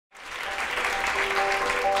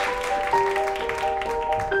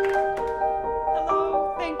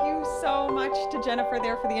to Jennifer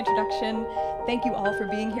there for the introduction. Thank you all for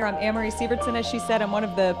being here. I'm Amirah Vann. As she said, I'm one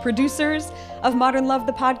of the producers of Modern Love,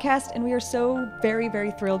 the podcast, and we are so very,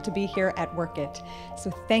 very thrilled to be here at Werk It.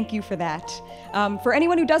 So thank you for that. For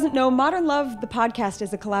anyone who doesn't know, Modern Love, the podcast,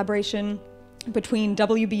 is a collaboration between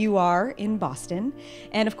WBUR in Boston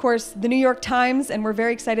and, of course, the New York Times, and we're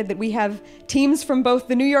very excited that we have teams from both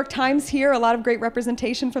the New York Times here, a lot of great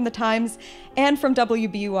representation from the Times, and from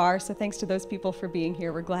WBUR, so thanks to those people for being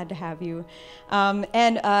here. We're glad to have you.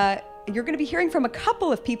 You're going to be hearing from a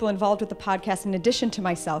couple of people involved with the podcast in addition to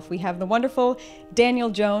myself. We have the wonderful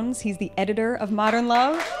Daniel Jones. He's the editor of Modern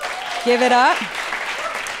Love. Give it up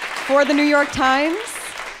for the New York Times.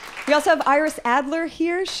 We also have Iris Adler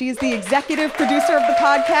here. She's the executive producer of the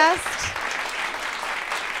podcast.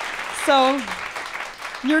 So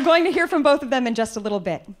you're going to hear from both of them in just a little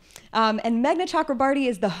bit. And Meghna Chakrabarty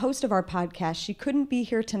is the host of our podcast. She couldn't be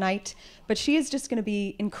here tonight, but she is just going to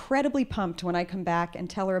be incredibly pumped when I come back and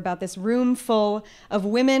tell her about this room full of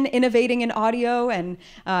women innovating in audio and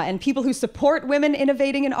people who support women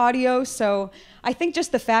innovating in audio. So I think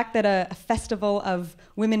just the fact that a festival of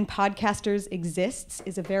women podcasters exists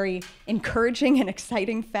is a very encouraging and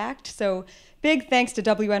exciting fact. So big thanks to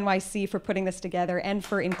WNYC for putting this together and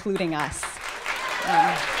for including us.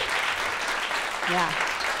 Yeah.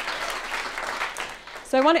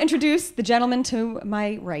 So I want to introduce the gentleman to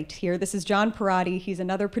my right here. This is John Parati. He's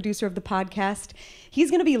another producer of the podcast.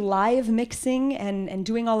 He's going to be live mixing and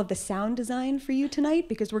doing all of the sound design for you tonight,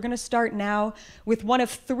 because we're going to start now with one of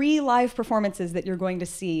 3 live performances that you're going to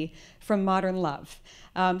see from Modern Love.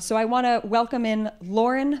 So I want to welcome in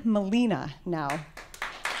Lauren Molina now.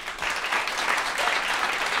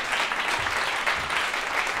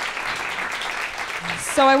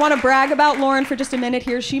 So I want to brag about Lauren for just a minute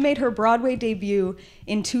here. She made her Broadway debut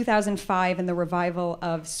in 2005 in the revival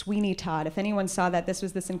of Sweeney Todd. If anyone saw that, this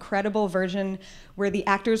was this incredible version where the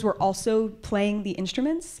actors were also playing the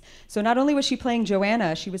instruments. So not only was she playing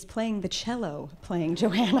Joanna, she was playing the cello playing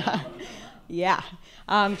Joanna. Yeah.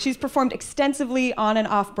 She's performed extensively on and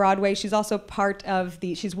off Broadway. She's also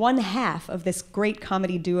she's one half of this great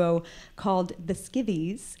comedy duo called The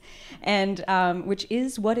Skivvies, and which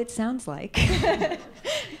is what it sounds like.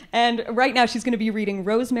 And right now she's going to be reading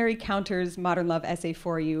Rosemary Counter's Modern Love essay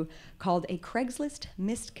for you called A Craigslist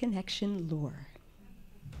Missed Connection Lure.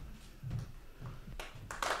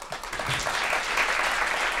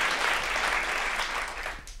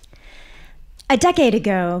 A decade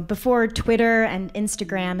ago, before Twitter and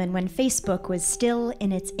Instagram and when Facebook was still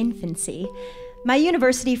in its infancy, my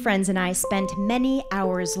university friends and I spent many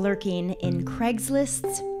hours lurking in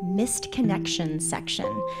Craigslist's Missed Connections section,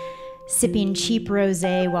 sipping cheap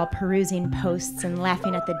rosé while perusing posts and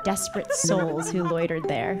laughing at the desperate souls who loitered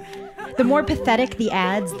there. The more pathetic the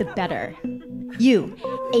ads, the better. You,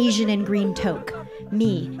 Asian in green toque.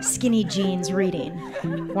 Me, skinny jeans reading.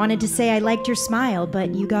 Wanted to say I liked your smile,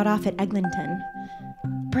 but you got off at Eglinton.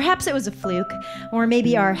 Perhaps it was a fluke, or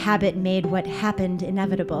maybe our habit made what happened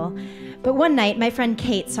inevitable. But one night, my friend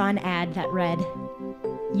Kate saw an ad that read,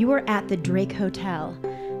 "You were at the Drake Hotel,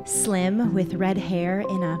 slim with red hair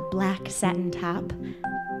in a black satin top.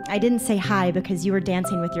 I didn't say hi because you were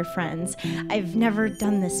dancing with your friends. I've never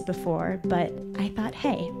done this before, but I thought,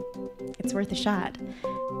 hey, it's worth a shot."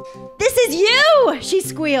 "This is you!" she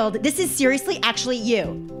squealed. "This is seriously actually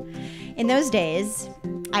you." In those days,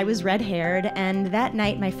 I was red-haired, and that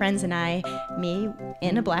night my friends and I, me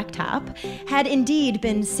in a black top, had indeed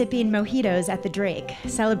been sipping mojitos at the Drake,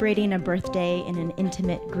 celebrating a birthday in an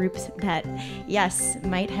intimate group that, yes,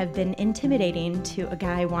 might have been intimidating to a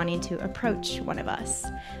guy wanting to approach one of us.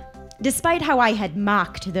 Despite how I had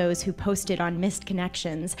mocked those who posted on Missed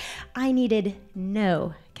Connections, I needed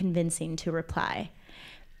no convincing to reply.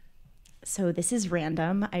 "So this is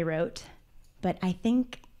random," I wrote, "but I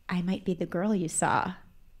think I might be the girl you saw."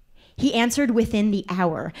 He answered within the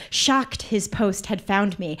hour, shocked his post had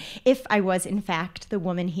found me, if I was in fact the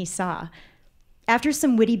woman he saw. After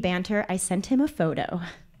some witty banter, I sent him a photo.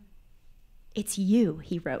 "It's you,"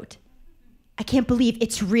 he wrote. "I can't believe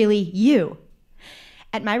it's really you."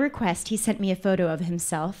 At my request, he sent me a photo of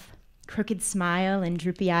himself, crooked smile and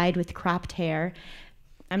droopy-eyed with cropped hair.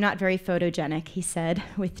 "I'm not very photogenic," he said,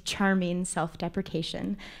 with charming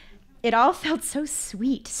self-deprecation. It all felt so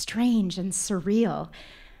sweet, strange, and surreal,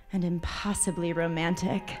 and impossibly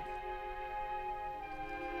romantic.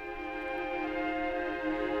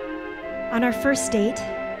 On our first date,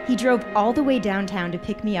 he drove all the way downtown to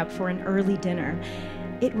pick me up for an early dinner.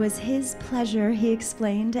 It was his pleasure, he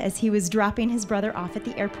explained, as he was dropping his brother off at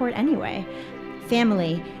the airport anyway.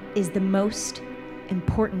 "Family is the most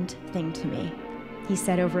important thing to me," he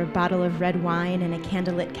said over a bottle of red wine in a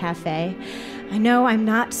candlelit cafe. I know I'm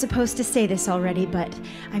not supposed to say this already, but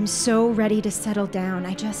I'm so ready to settle down.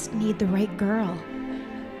 I just need the right girl.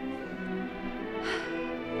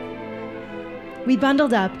 We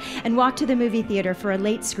bundled up and walked to the movie theater for a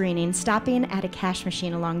late screening, stopping at a cash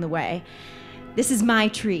machine along the way. This is my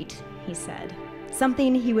treat, he said,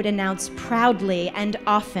 something he would announce proudly and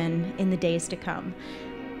often in the days to come.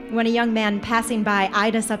 When a young man passing by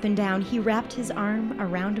eyed us up and down, he wrapped his arm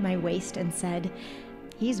around my waist and said,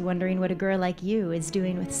 "He's wondering what a girl like you is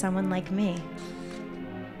doing with someone like me."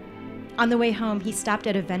 On the way home, he stopped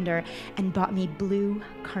at a vendor and bought me blue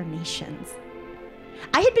carnations.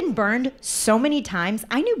 I had been burned so many times,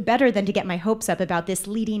 I knew better than to get my hopes up about this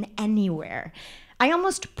leading anywhere. I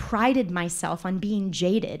almost prided myself on being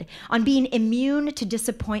jaded, on being immune to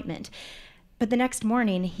disappointment. But the next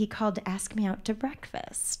morning, he called to ask me out to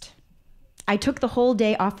breakfast. I took the whole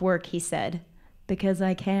day off work, he said, because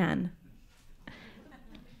I can.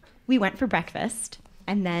 We went for breakfast,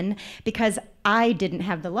 and then, because I didn't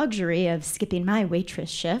have the luxury of skipping my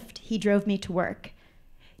waitress shift, he drove me to work.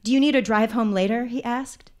 "Do you need a drive home later?" he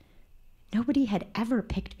asked. Nobody had ever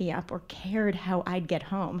picked me up or cared how I'd get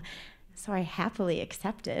home, so I happily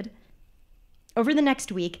accepted. Over the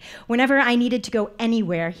next week, whenever I needed to go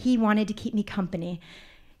anywhere, he wanted to keep me company.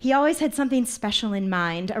 He always had something special in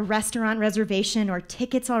mind, a restaurant reservation or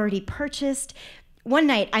tickets already purchased. One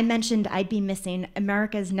night, I mentioned I'd be missing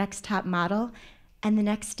America's Next Top Model, and the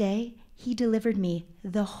next day, he delivered me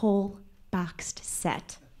the whole boxed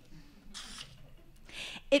set.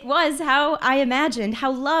 It was how I imagined, how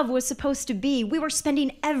love was supposed to be. We were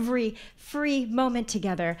spending every free moment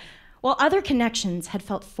together. While other connections had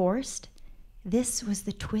felt forced, this was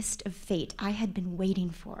the twist of fate I had been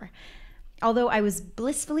waiting for. Although I was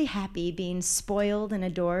blissfully happy being spoiled and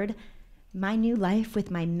adored, my new life with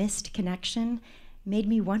my missed connection made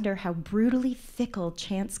me wonder how brutally fickle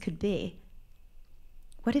chance could be.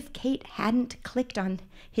 What if Kate hadn't clicked on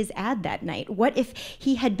his ad that night? What if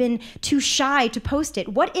he had been too shy to post it?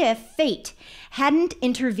 What if fate hadn't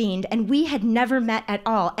intervened and we had never met at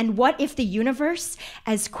all? And what if the universe,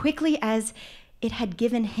 as quickly as it had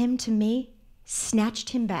given him to me,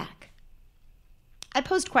 snatched him back? I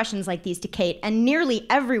posed questions like these to Kate and nearly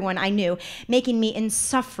everyone I knew, making me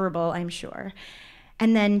insufferable, I'm sure.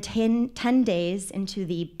 And then 10 days into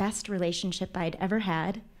the best relationship I'd ever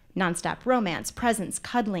had, nonstop romance, presents,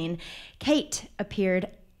 cuddling, Kate appeared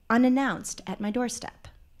unannounced at my doorstep.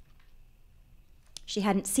 She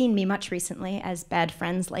hadn't seen me much recently, as bad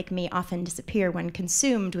friends like me often disappear when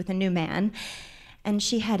consumed with a new man, and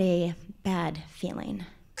she had a bad feeling.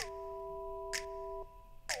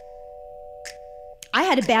 I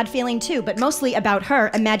had a bad feeling too, but mostly about her,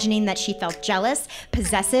 imagining that she felt jealous,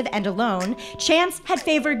 possessive, and alone. Chance had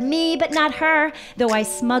favored me, but not her, though I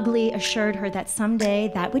smugly assured her that someday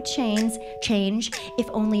that would change if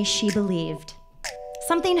only she believed.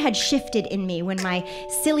 Something had shifted in me when my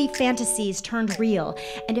silly fantasies turned real,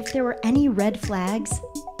 and if there were any red flags,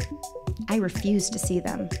 I refused to see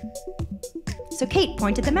them. So Kate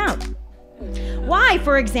pointed them out. Why,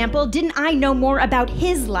 for example, didn't I know more about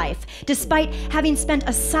his life, despite having spent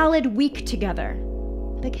a solid week together?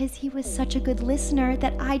 Because he was such a good listener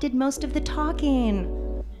that I did most of the talking.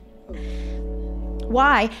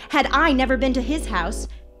 Why had I never been to his house?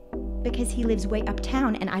 Because he lives way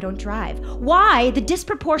uptown and I don't drive. Why the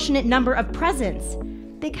disproportionate number of presents?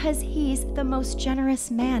 Because he's the most generous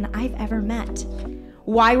man I've ever met.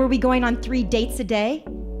 Why were we going on 3 dates a day?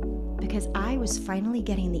 Because I was finally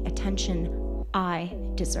getting the attention I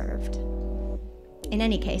deserved. In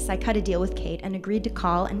any case, I cut a deal with Kate and agreed to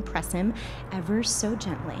call and press him ever so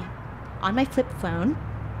gently. On my flip phone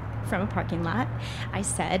from a parking lot, I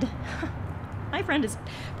said, my friend is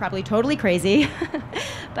probably totally crazy,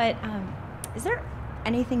 but is there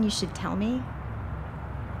anything you should tell me?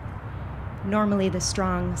 Normally the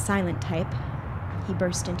strong, silent type, he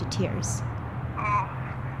burst into tears.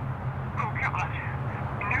 Oh God.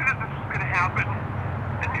 I knew that this was going to happen.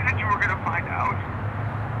 I knew that you were going to find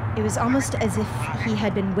out. It was almost as if he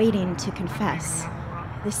had been waiting to confess.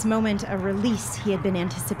 This moment, a release he had been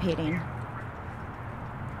anticipating.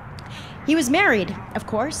 He was married, of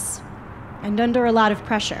course, and under a lot of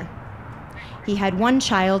pressure. He had 1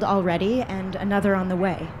 child already and another on the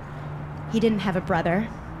way. He didn't have a brother.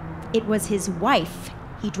 It was his wife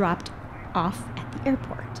he dropped off at the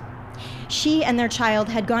airport. She and their child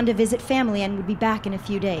had gone to visit family and would be back in a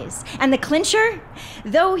few days. And the clincher?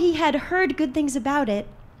 Though he had heard good things about it,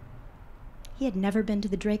 he had never been to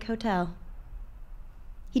the Drake Hotel.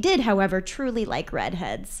 He did, however, truly like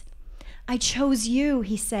redheads. I chose you,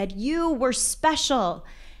 he said. You were special.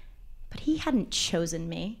 But he hadn't chosen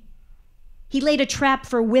me. He laid a trap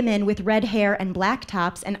for women with red hair and black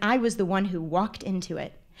tops, and I was the one who walked into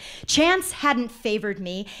it. Chance hadn't favored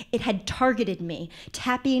me, it had targeted me,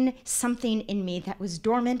 tapping something in me that was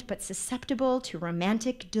dormant but susceptible to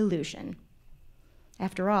romantic delusion.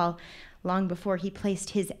 After all, long before he placed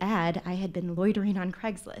his ad, I had been loitering on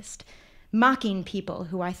Craigslist, mocking people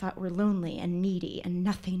who I thought were lonely and needy and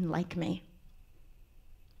nothing like me.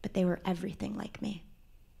 But they were everything like me.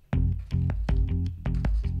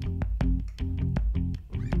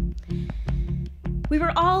 We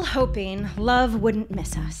were all hoping love wouldn't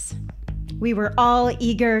miss us. We were all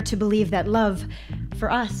eager to believe that love for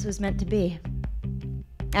us was meant to be.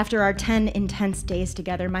 After our 10 intense days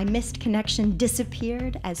together, my missed connection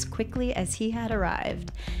disappeared as quickly as he had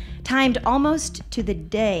arrived, timed almost to the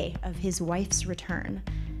day of his wife's return.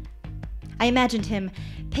 I imagined him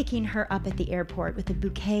picking her up at the airport with a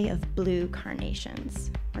bouquet of blue carnations,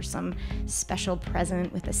 or some special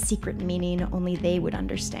present with a secret meaning only they would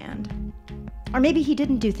understand. Or maybe he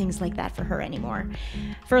didn't do things like that for her anymore.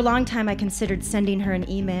 For a long time, I considered sending her an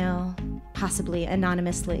email, possibly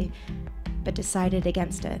anonymously, but decided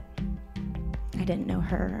against it. I didn't know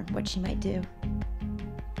her or what she might do.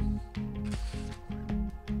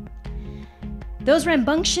 Those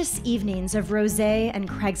rambunctious evenings of rosé and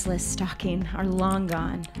Craigslist stalking are long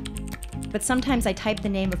gone. But sometimes I type the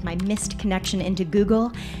name of my missed connection into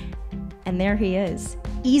Google, and there he is,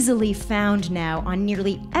 easily found now on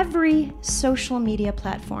nearly every social media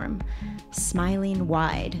platform, smiling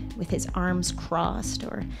wide with his arms crossed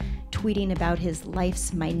or tweeting about his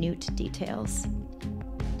life's minute details.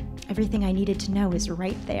 Everything I needed to know is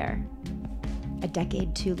right there, a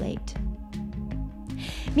decade too late.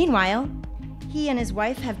 Meanwhile, he and his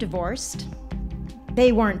wife have divorced.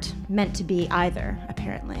 They weren't meant to be either,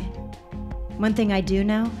 apparently. One thing I do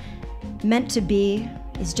know, meant to be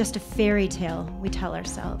is just a fairy tale we tell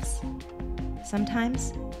ourselves.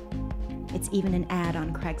 Sometimes, it's even an ad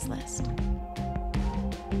on Craigslist.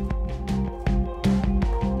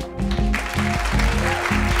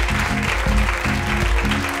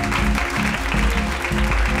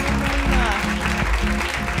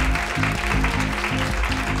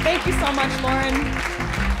 Thank you so much, Lauren.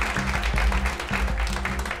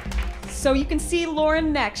 So you can see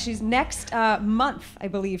Lauren next. She's next month, I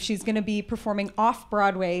believe. She's going to be performing off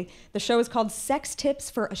Broadway. The show is called Sex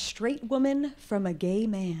Tips for a Straight Woman from a Gay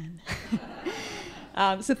Man.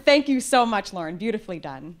 So thank you so much, Lauren. Beautifully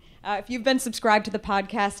done. If you've been subscribed to the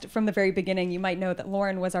podcast from the very beginning, you might know that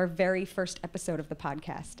Lauren was our very first episode of the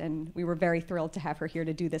podcast, and we were very thrilled to have her here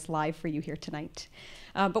to do this live for you here tonight.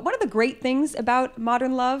 But one of the great things about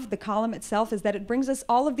Modern Love, the column itself, is that it brings us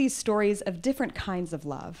all of these stories of different kinds of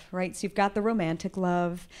love, right? So you've got the romantic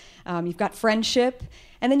love, you've got friendship,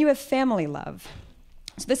 and then you have family love.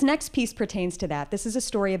 So this next piece pertains to that. This is a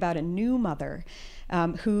story about a new mother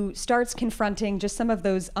who starts confronting just some of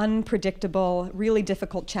those unpredictable, really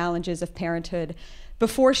difficult challenges of parenthood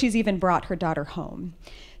before she's even brought her daughter home.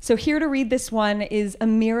 So here to read this one is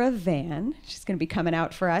Amirah Vann. She's going to be coming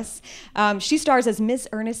out for us. She stars as Miss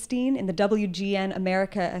Ernestine in the WGN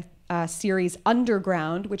America series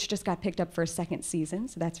Underground, which just got picked up for a second season,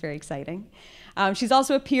 so that's very exciting. She's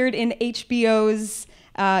also appeared in HBO's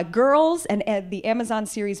Girls and the Amazon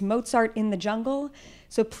series Mozart in the Jungle.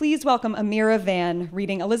 So please welcome Amirah Vann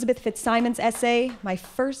reading Elizabeth Fitzsimon's essay, My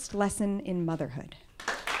First Lesson in Motherhood.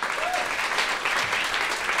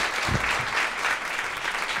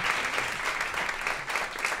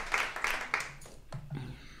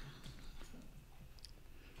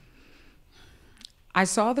 I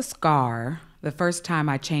saw the scar the first time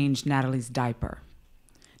I changed Natalie's diaper.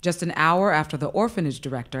 Just an hour after the orphanage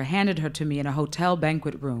director handed her to me in a hotel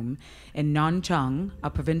banquet room in Nanchang, a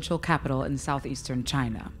provincial capital in southeastern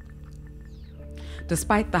China.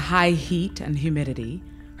 Despite the high heat and humidity,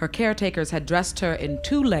 her caretakers had dressed her in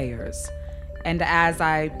 2 layers, and as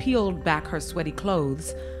I peeled back her sweaty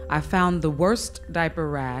clothes, I found the worst diaper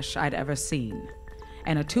rash I'd ever seen,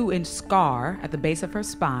 and a 2-inch scar at the base of her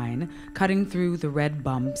spine, cutting through the red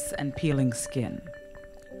bumps and peeling skin.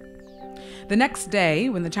 The next day,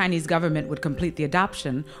 when the Chinese government would complete the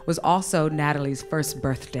adoption, was also Natalie's first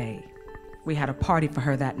birthday. We had a party for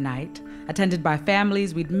her that night, attended by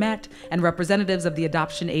families we'd met and representatives of the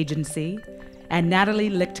adoption agency, and Natalie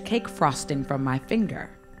licked cake frosting from my finger.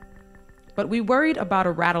 But we worried about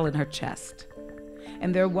a rattle in her chest,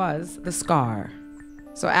 and there was the scar.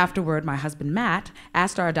 So afterward, my husband Matt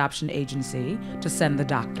asked our adoption agency to send the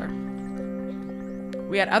doctor.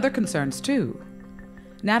 We had other concerns too.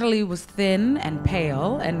 Natalie was thin and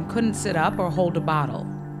pale and couldn't sit up or hold a bottle.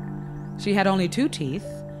 She had only 2 teeth,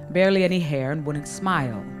 barely any hair, and wouldn't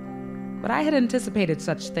smile. But I had anticipated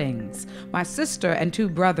such things. My sister and 2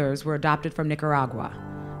 brothers were adopted from Nicaragua,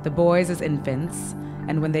 the boys as infants,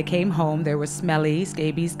 and when they came home, they were smelly,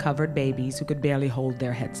 scabies-covered babies who could barely hold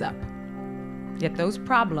their heads up. Yet those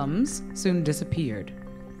problems soon disappeared.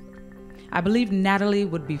 I believed Natalie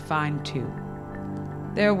would be fine too.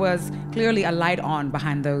 There was clearly a light on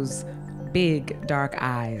behind those big, dark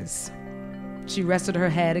eyes. She rested her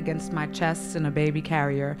head against my chest in a baby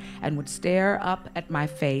carrier and would stare up at my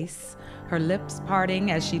face, her lips parting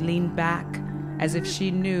as she leaned back, as if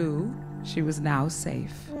she knew she was now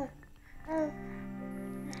safe.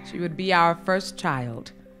 She would be our first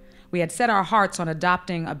child. We had set our hearts on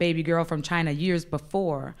adopting a baby girl from China years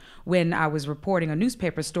before, when I was reporting a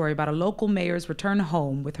newspaper story about a local mayor's return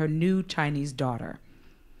home with her new Chinese daughter.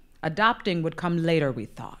 Adopting would come later, we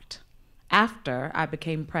thought, after I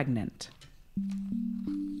became pregnant.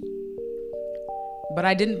 But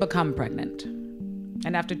I didn't become pregnant.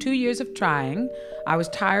 And after 2 years of trying, I was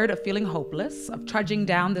tired of feeling hopeless, of trudging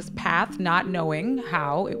down this path not knowing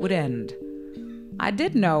how it would end. I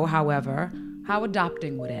did know, however, how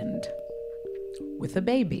adopting would end. With a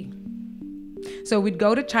baby. So we'd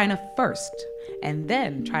go to China first, and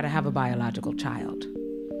then try to have a biological child.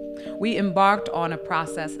 We embarked on a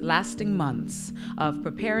process lasting months of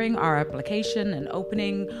preparing our application and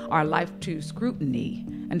opening our life to scrutiny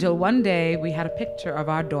until one day we had a picture of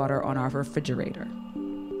our daughter on our refrigerator.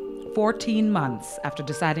 14 months after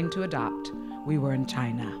deciding to adopt, we were in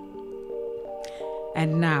China.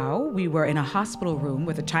 And now we were in a hospital room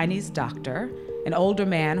with a Chinese doctor, an older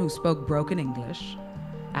man who spoke broken English.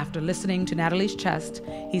 After listening to Natalie's chest,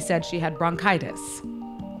 he said she had bronchitis.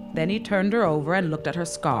 Then he turned her over and looked at her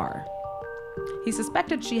scar. He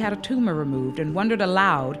suspected she had a tumor removed and wondered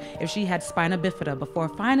aloud if she had spina bifida before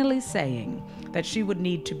finally saying that she would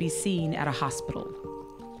need to be seen at a hospital.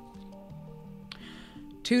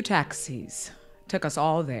 2 taxis took us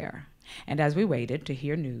all there, and as we waited to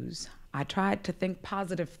hear news, I tried to think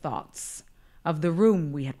positive thoughts of the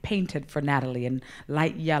room we had painted for Natalie in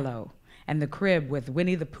light yellow and the crib with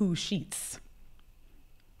Winnie the Pooh sheets.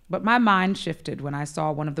 But my mind shifted when I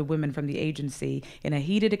saw one of the women from the agency in a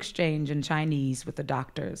heated exchange in Chinese with the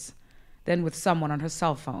doctors, then with someone on her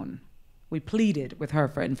cell phone. We pleaded with her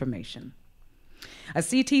for information. A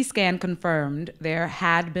CT scan confirmed there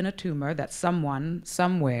had been a tumor that someone,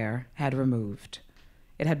 somewhere, had removed.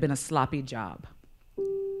 It had been a sloppy job.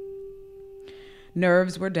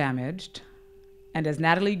 Nerves were damaged, and as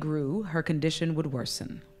Natalie grew, her condition would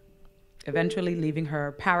worsen, eventually leaving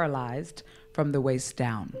her paralyzed from the waist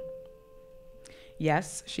down.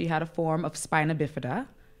 Yes, she had a form of spina bifida,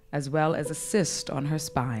 as well as a cyst on her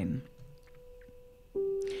spine.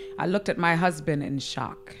 I looked at my husband in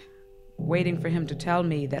shock, waiting for him to tell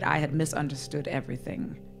me that I had misunderstood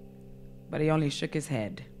everything. But he only shook his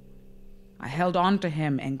head. I held on to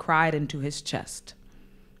him and cried into his chest,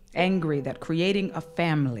 angry that creating a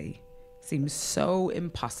family seemed so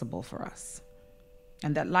impossible for us,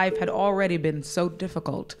 and that life had already been so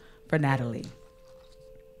difficult for Natalie.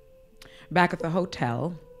 Back at the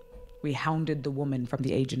hotel, we hounded the woman from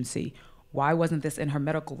the agency. Why wasn't this in her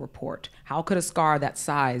medical report? How could a scar that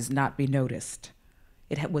size not be noticed?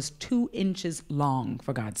 It was 2 inches long,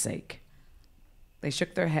 for God's sake. They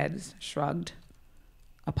shook their heads, shrugged,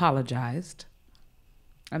 apologized,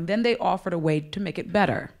 and then they offered a way to make it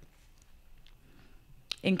better.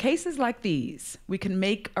 In cases like these, we can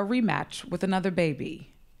make a rematch with another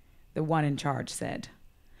baby, the one in charge said.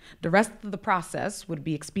 The rest of the process would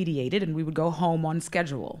be expedited and we would go home on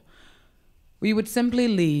schedule. We would simply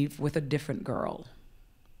leave with a different girl.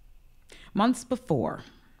 Months before,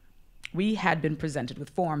 we had been presented with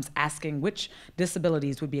forms asking which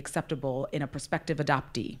disabilities would be acceptable in a prospective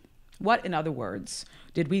adoptee. What, in other words,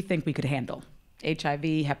 did we think we could handle?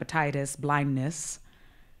 HIV, hepatitis, blindness.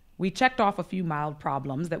 We checked off a few mild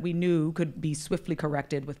problems that we knew could be swiftly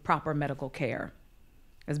corrected with proper medical care.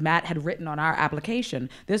 As Matt had written on our application,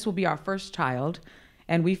 this will be our first child,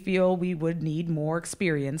 and we feel we would need more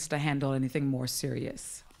experience to handle anything more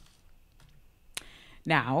serious.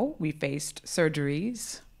 Now we faced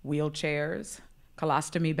surgeries, wheelchairs,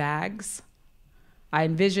 colostomy bags. I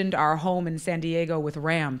envisioned our home in San Diego with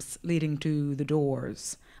ramps leading to the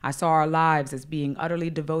doors. I saw our lives as being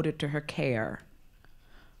utterly devoted to her care.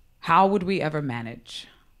 How would we ever manage?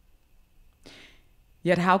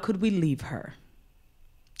 Yet how could we leave her?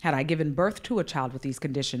 Had I given birth to a child with these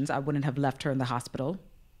conditions, I wouldn't have left her in the hospital.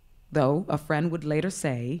 Though a friend would later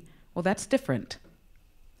say, well, that's different.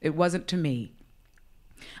 It wasn't to me.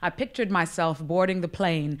 I pictured myself boarding the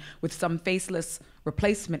plane with some faceless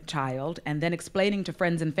replacement child and then explaining to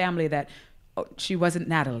friends and family that she wasn't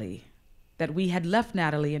Natalie, that we had left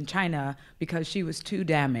Natalie in China because she was too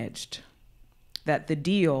damaged, that the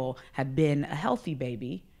deal had been a healthy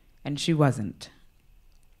baby, and she wasn't.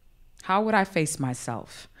 How would I face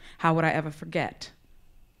myself? How would I ever forget?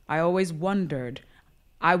 I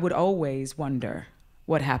would always wonder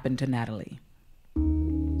what happened to Natalie.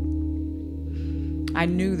 I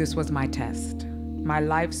knew this was my test, my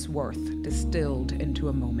life's worth distilled into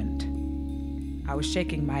a moment. I was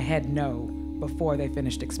shaking my head no before they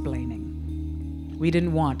finished explaining. We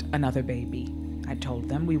didn't want another baby, I told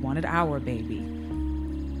them. We wanted our baby,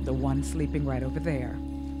 the one sleeping right over there.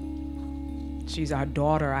 She's our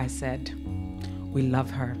daughter, I said. We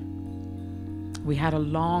love her. We had a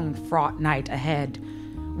long, fraught night ahead,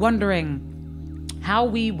 wondering how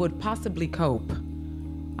we would possibly cope.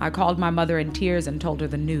 I called my mother in tears and told her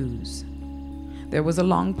the news. There was a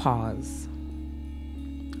long pause.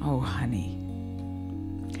 Oh, honey.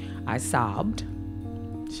 I sobbed.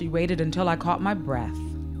 She waited until I caught my breath.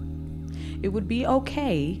 It would be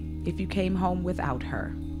okay if you came home without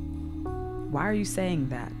her. Why are you saying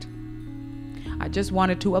that? I just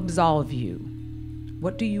wanted to absolve you.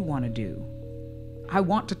 What do you want to do? I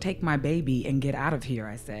want to take my baby and get out of here,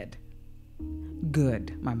 I said.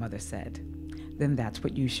 Good, my mother said. Then that's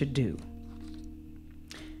what you should do.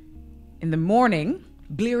 In the morning,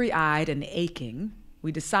 bleary-eyed and aching,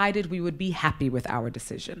 we decided we would be happy with our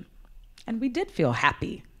decision. And we did feel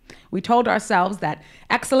happy. We told ourselves that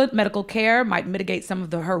excellent medical care might mitigate some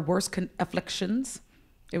of her worst afflictions.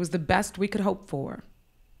 It was the best we could hope for.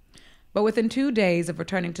 But within 2 days of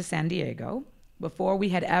returning to San Diego, before we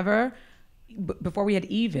had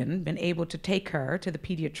even been able to take her to the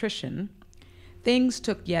pediatrician, things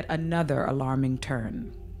took yet another alarming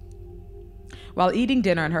turn. While eating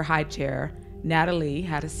dinner in her high chair, Natalie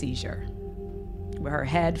had a seizure, where her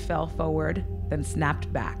head fell forward, then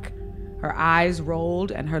snapped back. Her eyes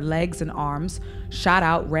rolled and her legs and arms shot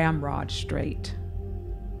out ramrod straight.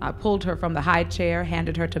 I pulled her from the high chair,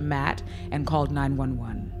 handed her to Matt, and called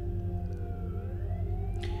 911.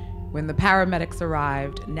 When the paramedics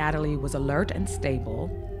arrived, Natalie was alert and stable,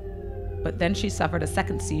 but then she suffered a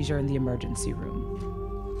second seizure in the emergency room.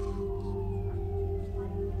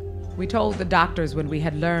 We told the doctors what we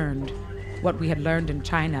had learned in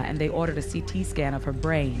China, and they ordered a CT scan of her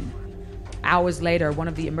brain. Hours later, one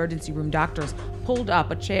of the emergency room doctors pulled up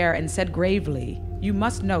a chair and said gravely, "You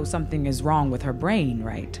must know something is wrong with her brain,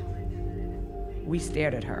 right?" We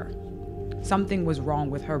stared at her. Something was wrong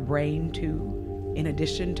with her brain, too, in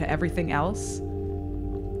addition to everything else?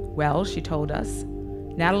 Well, she told us,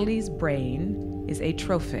 Natalie's brain is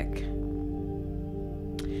atrophic.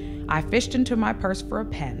 I fished into my purse for a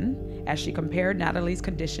pen as she compared Natalie's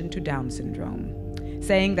condition to Down syndrome,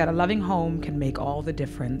 saying that a loving home can make all the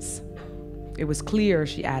difference. It was clear,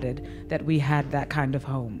 she added, that we had that kind of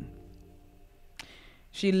home.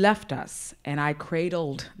 She left us, and I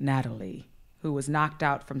cradled Natalie, who was knocked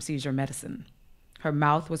out from seizure medicine. Her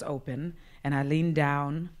mouth was open, and I leaned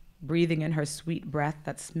down, breathing in her sweet breath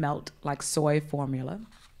that smelt like soy formula.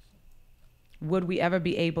 Would we ever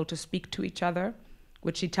be able to speak to each other?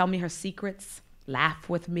 Would she tell me her secrets, laugh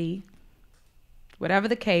with me? Whatever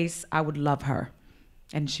the case, I would love her,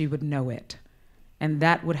 and she would know it. And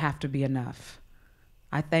that would have to be enough.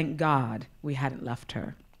 I thank God we hadn't left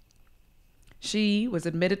her. She was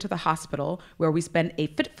admitted to the hospital, where we spent a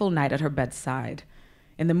fitful night at her bedside.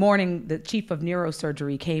 In the morning, the chief of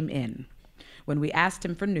neurosurgery came in. When we asked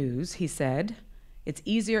him for news, he said, "It's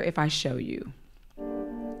easier if I show you."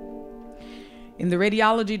 In the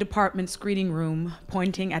radiology department screening room,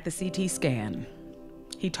 pointing at the CT scan,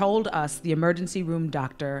 he told us the emergency room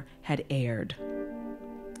doctor had erred.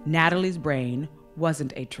 Natalie's brain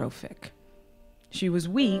wasn't atrophic. She was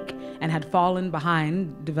weak and had fallen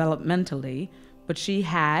behind developmentally, but she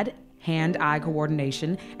had hand-eye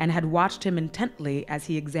coordination and had watched him intently as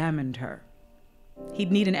he examined her.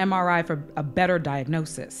 He'd need an MRI for a better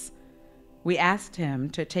diagnosis. We asked him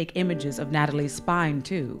to take images of Natalie's spine,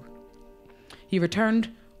 too. He returned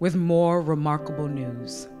with more remarkable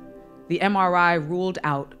news. The MRI ruled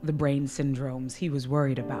out the brain syndromes he was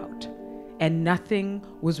worried about, and nothing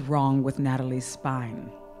was wrong with Natalie's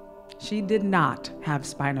spine. She did not have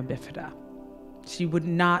spina bifida. She would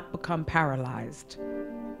not become paralyzed.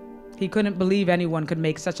 He couldn't believe anyone could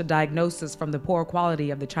make such a diagnosis from the poor quality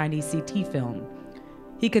of the Chinese CT film.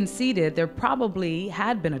 He conceded there probably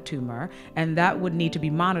had been a tumor, and that would need to be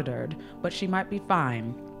monitored, but she might be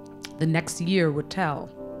fine. The next year would tell.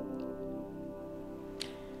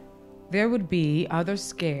 There would be other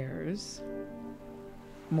scares,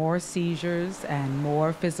 more seizures, and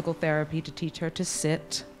more physical therapy to teach her to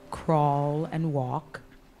sit, crawl, and walk.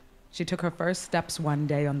 She took her first steps one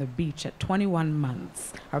day on the beach at 21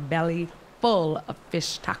 months, her belly full of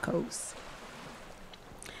fish tacos.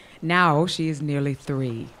 Now she is nearly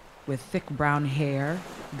 3, with thick brown hair,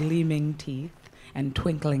 gleaming teeth, and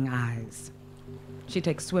twinkling eyes. She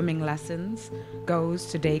takes swimming lessons, goes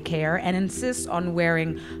to daycare, and insists on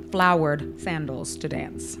wearing flowered sandals to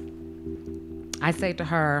dance. I say to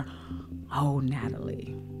her, "Oh,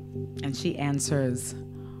 Natalie," and she answers,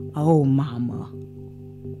 "Oh, Mama."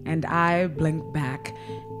 And I blink back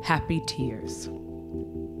happy tears.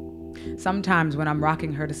 Sometimes when I'm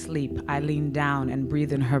rocking her to sleep, I lean down and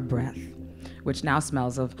breathe in her breath, which now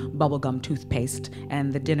smells of bubblegum toothpaste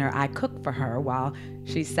and the dinner I cooked for her while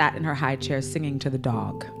she sat in her high chair singing to the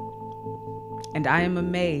dog. And I am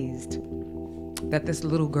amazed that this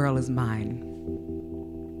little girl is mine.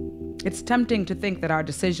 It's tempting to think that our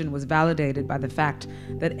decision was validated by the fact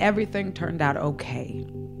that everything turned out okay.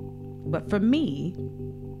 But for me,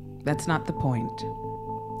 that's not the point.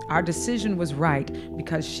 Our decision was right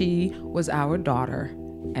because she was our daughter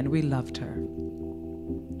and we loved her.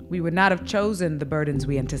 We would not have chosen the burdens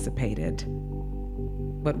we anticipated,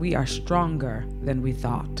 but we are stronger than we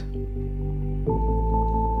thought.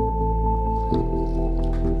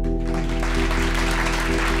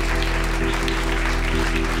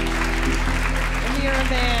 Amirah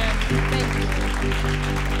Vann, thank you.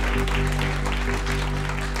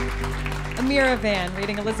 Amirah Vann,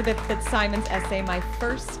 reading Elizabeth Fitzsimon's essay, My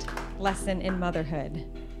First Lesson in Motherhood.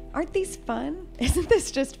 Aren't these fun? Isn't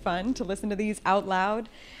this just fun to listen to these out loud?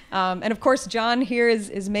 And of course, John here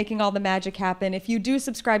is making all the magic happen. If you do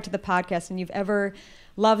subscribe to the podcast and you've ever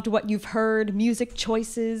loved what you've heard, music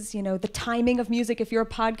choices, you know, the timing of music, if you're a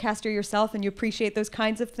podcaster yourself and you appreciate those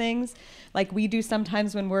kinds of things, like we do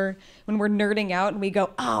sometimes when we're nerding out and we go,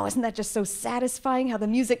 oh, isn't that just so satisfying how the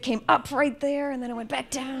music came up right there and then it went back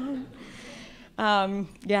down?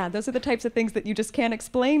 Yeah, those are the types of things that you just can't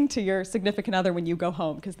explain to your significant other when you go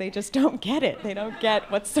home because they just don't get it. They don't get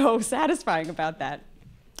what's so satisfying about that.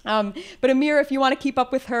 But Amirah, if you want to keep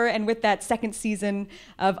up with her and with that second season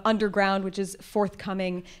of Underground, which is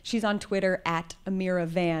forthcoming, she's on Twitter at Amirah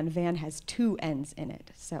Vann. Vann has 2 N's in it,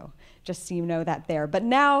 so just so you know that there. But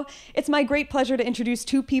now it's my great pleasure to introduce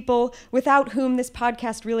 2 people without whom this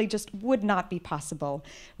podcast really just would not be possible.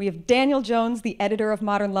 We have Daniel Jones, the editor of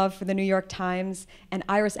Modern Love for the New York Times, and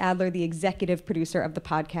Iris Adler, the executive producer of the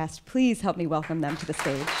podcast. Please help me welcome them to the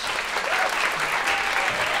stage.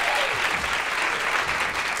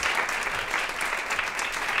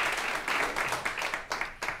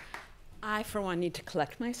 I, for one, need to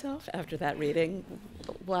collect myself after that reading.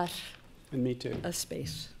 What And me too. a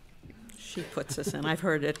space she puts us in. I've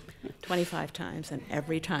heard it 25 times, and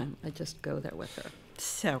every time I just go there with her.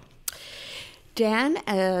 So, Dan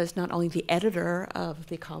is not only the editor of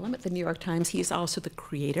the column at the New York Times, he's also the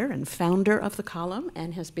creator and founder of the column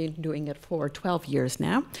and has been doing it for 12 years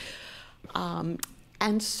now.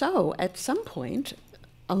 And so, at some point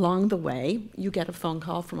along the way, you get a phone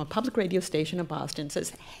call from a public radio station in Boston that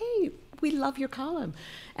says, hey, we love your column,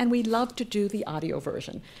 and we'd love to do the audio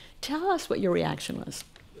version. Tell us what your reaction was.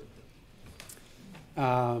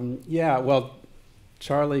 Yeah, well,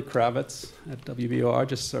 Charlie Kravitz at WBUR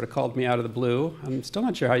just sort of called me out of the blue. I'm still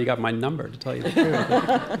not sure how you got my number, to tell you the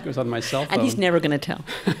truth. It was on my cell phone. And he's never going to tell.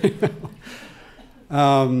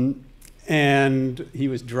 And he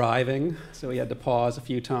was driving, so he had to pause a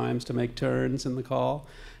few times to make turns in the call.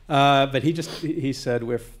 But he said,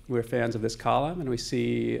 we're fans of this column, and we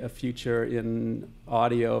see a future in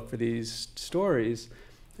audio for these stories.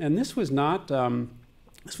 And this was not,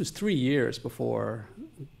 this was 3 years before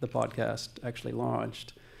the podcast actually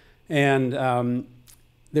launched. And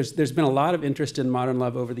there's been a lot of interest in Modern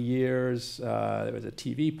Love over the years. There was a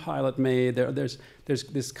TV pilot made. There's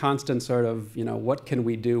this constant sort of, what can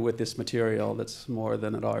we do with this material that's more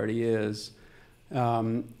than it already is?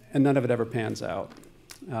 And none of it ever pans out.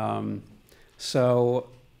 So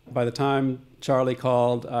by the time Charlie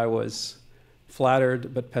called, I was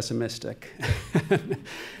flattered but pessimistic.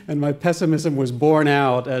 And my pessimism was borne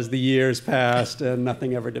out as the years passed and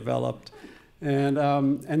nothing ever developed. And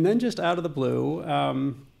then just out of the blue,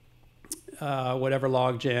 whatever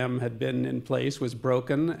logjam had been in place was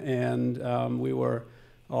broken, and we were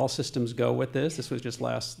all systems go with this. This was just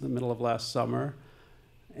the middle of last summer.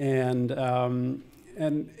 And to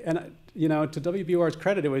WBUR's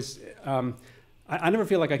credit, it was, I never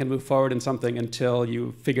feel like I can move forward in something until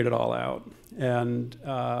you figured it all out. And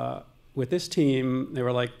with this team, they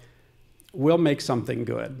were like, we'll make something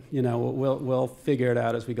good. We'll figure it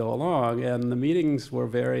out as we go along. And the meetings were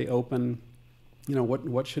very open.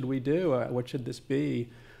 What should we do? What should this be?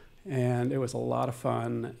 And it was a lot of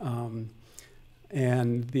fun.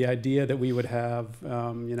 And the idea that we would have,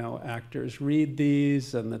 actors read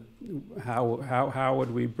these, and that how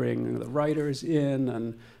would we bring the writers in,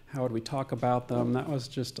 and how would we talk about them? That was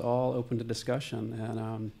just all open to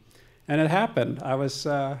discussion, and it happened. I was,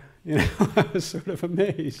 I was sort of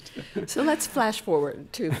amazed. So let's flash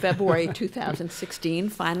forward to February 2016.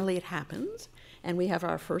 Finally, it happens. And we have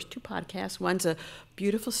our first two podcasts. One's a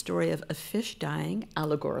beautiful story of a fish dying,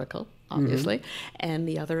 allegorical, obviously, and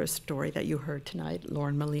the other a story that you heard tonight,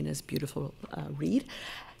 Lauren Molina's beautiful read.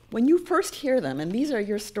 When you first hear them, and these are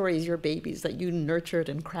your stories, your babies that you nurtured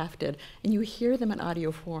and crafted, and you hear them in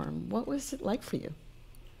audio form, what was it like for you?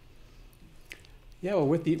 Yeah, well,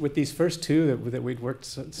 with these first two that we'd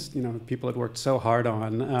worked, people had worked so hard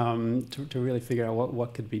on to really figure out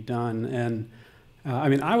what could be done, and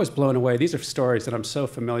I was blown away. These are stories that I'm so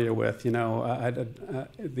familiar with.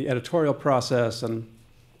 The editorial process and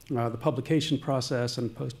the publication process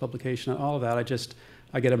and post-publication and all of that.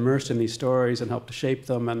 I get immersed in these stories and help to shape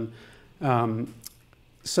them. And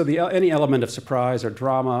so any element of surprise or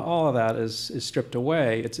drama, all of that is stripped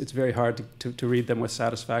away. It's very hard to read them with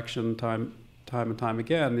satisfaction time and time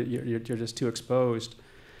again. You're just too exposed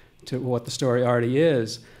to what the story already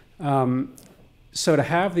is. So to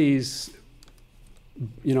have these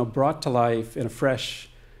brought to life in a fresh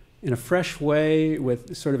way,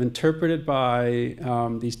 with sort of interpreted by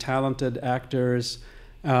these talented actors,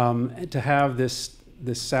 to have this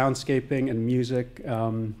soundscaping and music,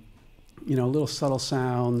 little subtle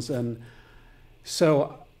sounds, and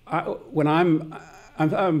so when I'm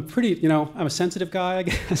pretty, I'm a sensitive guy, I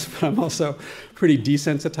guess, but I'm also pretty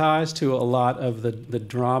desensitized to a lot of the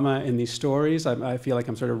drama in these stories. I feel like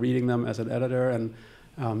I'm sort of reading them as an editor, and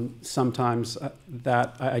sometimes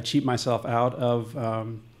that I cheat myself out of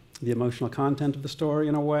the emotional content of the story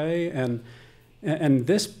in a way, and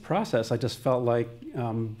this process I just felt like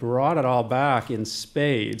brought it all back in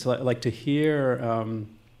spades. Like to hear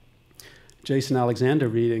Jason Alexander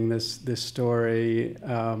reading this story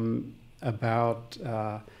about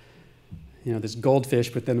this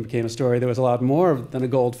goldfish, but then it became a story that was a lot more than a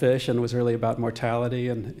goldfish, and was really about mortality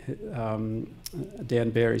and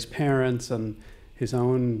Dan Barry's parents and his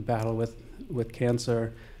own battle with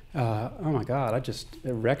cancer. Oh my God! It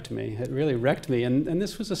wrecked me. It really wrecked me. And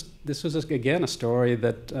this was again a story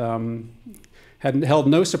that had held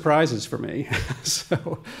no surprises for me.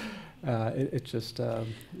 So it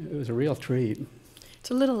was a real treat. It's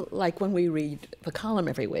a little like when we read the column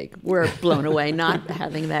every week. We're blown away, not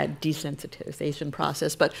having that desensitization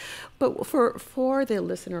process. But for the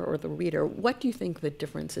listener or the reader, what do you think the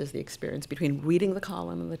difference is, the experience between reading the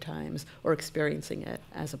column in the Times or experiencing it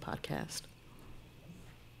as a podcast?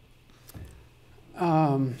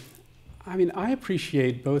 I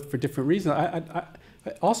appreciate both for different reasons.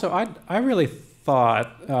 I really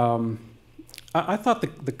thought I thought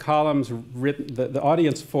the columns written, the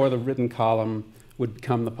audience for the written column would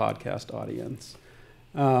become the podcast audience.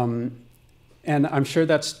 And I'm sure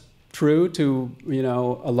that's true to,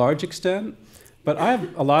 a large extent, but I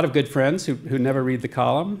have a lot of good friends who never read the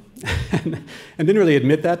columm and didn't really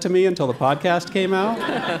admit that to me until the podcast came out.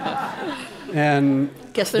 And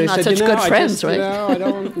guess they're not such good friends, right? I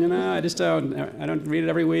don't read it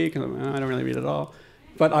every week, and I don't really read it at all.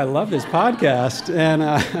 But I love this podcast, and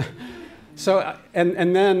so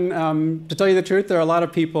then to tell you the truth, there are a lot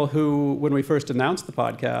of people who, when we first announced the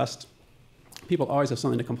podcast, people always have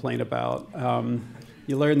something to complain about.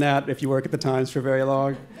 You learn that if you work at the Times for very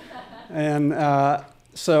long, and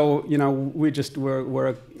so we're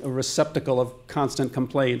a receptacle of constant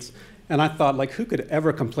complaints. And I thought, who could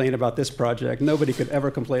ever complain about this project? Nobody could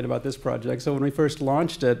ever complain about this project. So when we first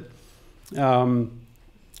launched it, and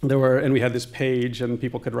we had this page, and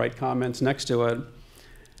people could write comments next to it.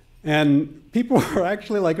 And people were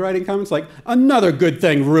actually writing comments like, "Another good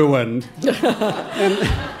thing ruined." And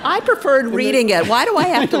I preferred reading it. Why do I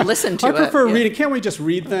have to listen to it? I prefer reading. Can't we just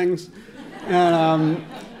read things?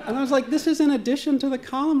 And I was like, this is in addition to the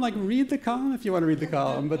column. Read the column if you want to read the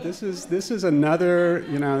column. But this is another,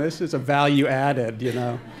 this is a value added,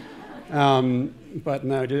 But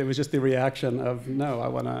no, it was just the reaction of, no, I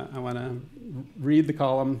want to read the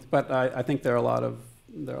column. But I think there are a lot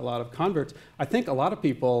of converts. I think a lot of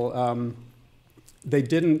people,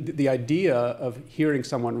 the idea of hearing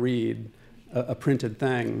someone read a printed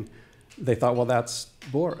thing, they thought, well, that's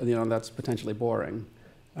that's potentially boring.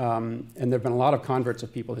 And there have been a lot of converts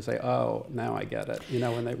of people who say, "Oh, now I get it,"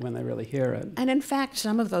 when they really hear it. And in fact,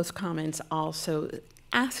 some of those comments also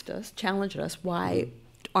challenged us, why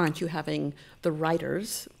aren't you having the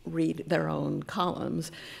writers read their own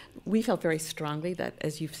columns? We felt very strongly that,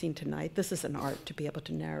 as you've seen tonight, this is an art to be able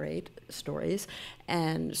to narrate stories.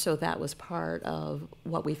 And so that was part of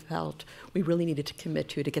what we felt we really needed to commit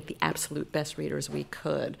to get the absolute best readers we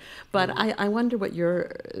could. But I wonder what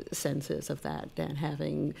your sense is of that, Dan,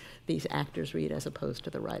 having these actors read as opposed to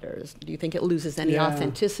the writers. Do you think it loses any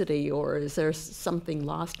authenticity, or is there something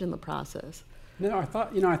lost in the process? No, I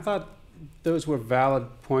thought those were valid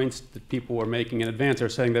points that people were making in advance. They were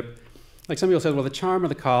saying that, like some people said, well, the charm of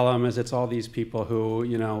the column is it's all these people who,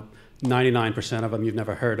 99% of them you've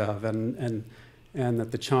never heard of, and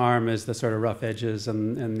that the charm is the sort of rough edges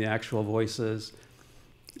and the actual voices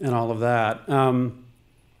and all of that.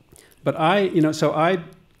 But I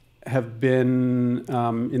have been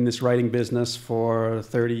in this writing business for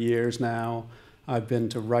 30 years now. I've been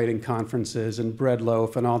to writing conferences and Bread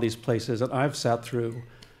Loaf and all these places that I've sat through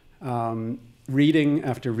reading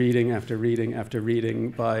after reading after reading after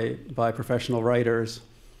reading by professional writers.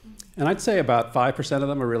 And I'd say about 5% of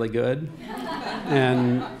them are really good,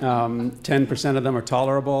 and 10% of them are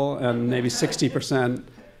tolerable, and maybe 60%,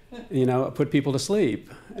 put people to sleep.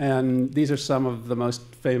 And these are some of the most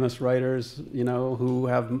famous writers, who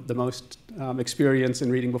have the most experience in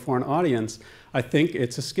reading before an audience. I think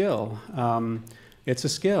it's a skill. It's a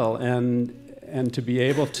skill, and to be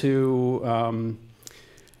able to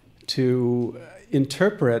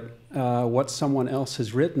interpret what someone else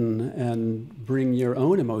has written and bring your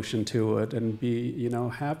own emotion to it, and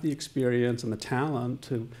have the experience and the talent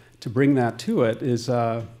to bring that to it is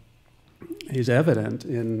evident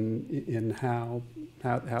in how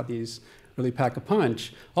these really pack a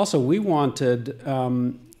punch. Also, we wanted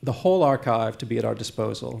the whole archive to be at our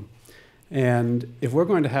disposal, and if we're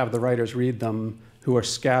going to have the writers read them, who are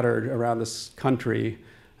scattered around this country,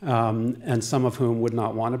 and some of whom would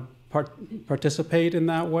not want to participate in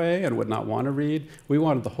that way and would not want to read, we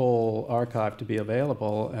wanted the whole archive to be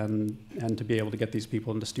available and to be able to get these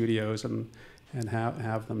people into studios and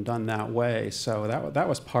have them done that way. So that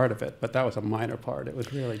was part of it, but that was a minor part. It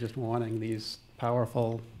was really just wanting these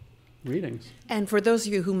powerful readings. And for those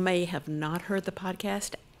of you who may have not heard the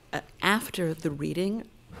podcast, after the reading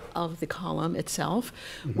of the column itself,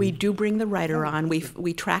 we do bring the writer on,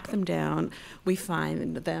 we track them down, we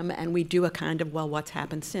find them, and we do a kind of, what's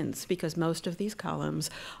happened since, because most of these columns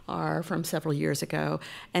are from several years ago,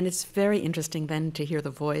 and it's very interesting then to hear the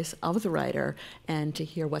voice of the writer and to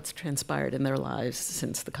hear what's transpired in their lives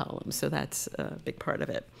since the column. So that's a big part of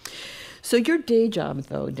it. So your day job,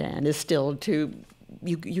 though, Dan, is still to,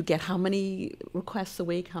 you get how many requests a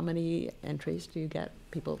week? How many entries do you get,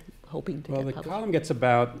 people hoping to get published? Well, the column gets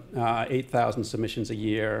about 8,000 submissions a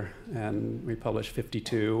year, and we publish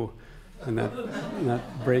 52, and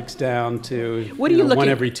that breaks down to one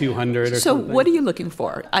every 200 or so something. What are you looking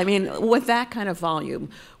for? I mean, with that kind of volume,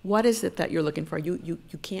 what is it that you're looking for? You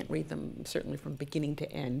can't read them, certainly from beginning to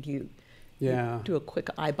end. You do a quick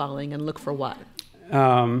eyeballing and look for what?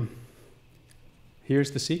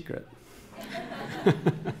 Here's the secret.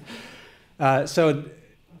 So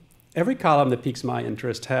every column that piques my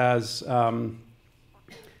interest has,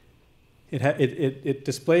 it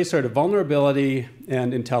displays sort of vulnerability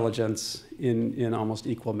and intelligence in almost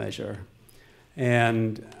equal measure.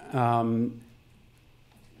 And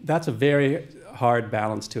that's a very hard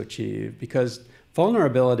balance to achieve, because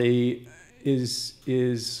vulnerability is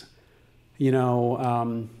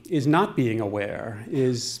not being aware,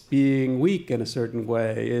 is being weak in a certain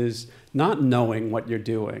way, is not knowing what you're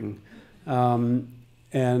doing,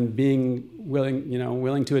 and being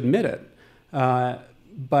willing to admit it.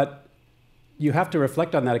 But you have to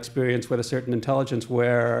reflect on that experience with a certain intelligence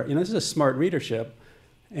where, this is a smart readership,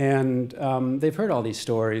 and they've heard all these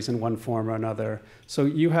stories in one form or another. So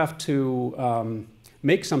you have to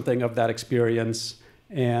make something of that experience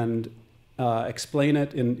and explain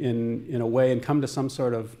it in a way and come to some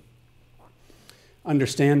sort of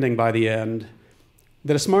understanding by the end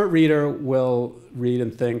that a smart reader will read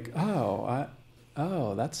and think,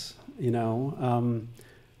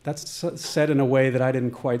 that's said in a way that I didn't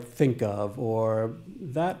quite think of, or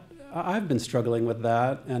that I've been struggling with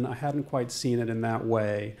that and I hadn't quite seen it in that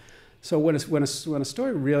way. So when a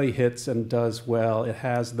story really hits and does well, it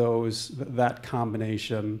has that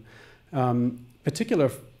combination. Particular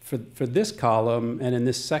for this column and in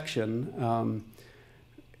this section,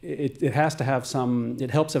 it has to have it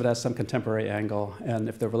helps if it has some contemporary angle, and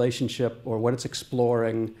if the relationship or what it's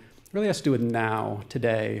exploring really has to do with now,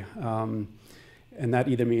 today. And that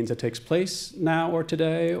either means it takes place now or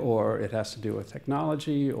today, or it has to do with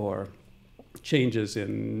technology or changes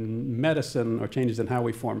in medicine or changes in how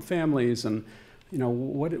we form families, and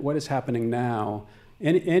what is happening now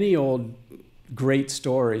any old great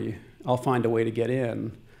story, I'll find a way to get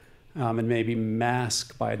in, and maybe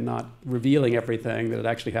mask by not revealing everything that had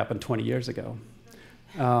actually happened 20 years ago.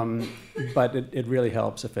 But it really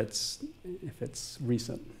helps if it's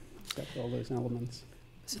recent, all those elements.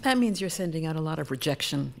 So that means you're sending out a lot of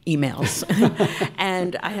rejection emails.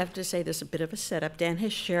 And I have to say, there's a bit of a setup. Dan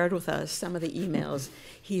has shared with us some of the emails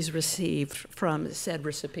he's received from said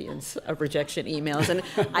recipients of rejection emails. And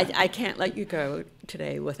I can't let you go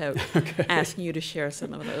today without asking you to share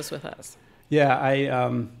some of those with us. Yeah,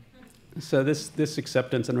 so this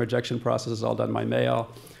acceptance and rejection process is all done by mail.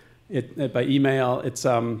 By email, it's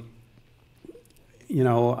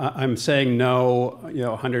I'm saying no,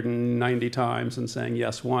 190 times and saying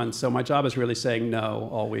yes once. So my job is really saying no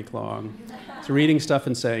all week long. It's reading stuff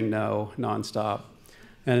and saying no nonstop.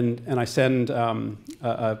 And I send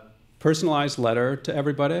a personalized letter to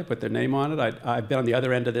everybody. I put their name on it. I've been on the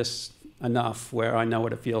other end of this enough where I know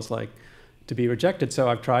what it feels like to be rejected. So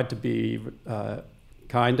I've tried to be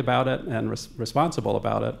kind about it and responsible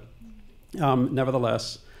about it.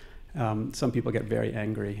 Nevertheless, some people get very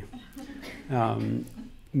angry.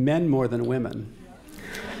 Men more than women.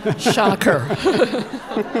 Shocker.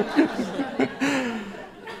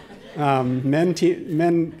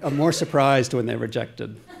 Men are more surprised when they're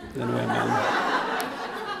rejected than women.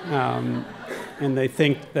 And they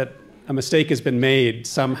think that a mistake has been made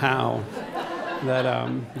somehow,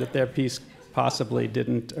 that their piece possibly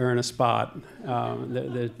didn't earn a spot,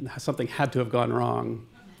 that something had to have gone wrong.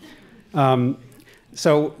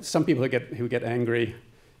 So some people who get angry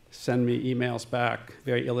send me emails back,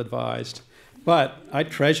 very ill-advised, but I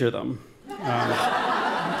treasure them. And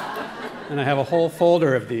I have a whole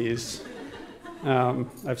folder of these.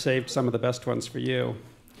 I've saved some of the best ones for you.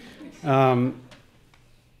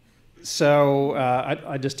 So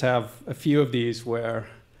I just have a few of these where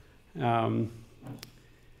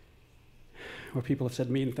people have said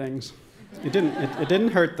mean things. It didn't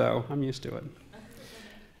hurt, though. I'm used to it.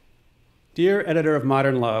 Dear editor of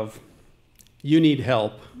Modern Love, you need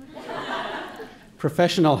help.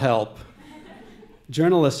 Professional help.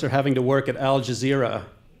 Journalists are having to work at Al Jazeera.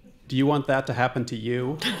 Do you want that to happen to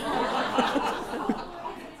you?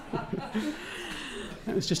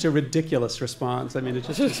 It's just a ridiculous response. I mean, it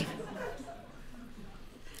just...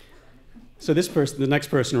 So the next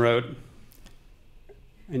person wrote,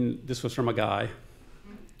 and this was from a guy.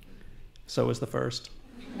 So was the first.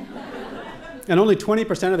 And only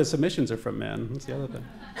 20% of the submissions are from men. That's the other thing.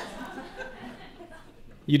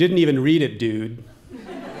 You didn't even read it, dude.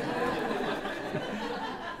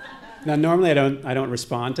 Now, normally I don't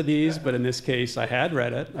respond to these, but in this case, I had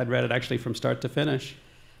read it. I'd read it actually from start to finish,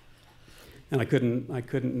 and I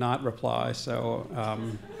couldn't not reply. So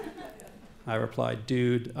I replied,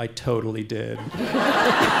 "Dude, I totally did."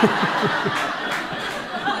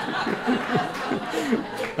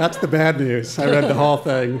 That's the bad news. I read the whole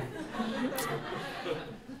thing.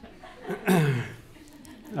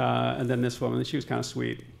 And then this woman, she was kind of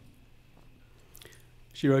sweet.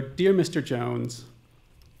 She wrote, "Dear Mr. Jones,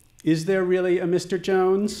 is there really a Mr.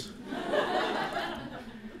 Jones?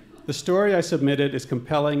 The story I submitted is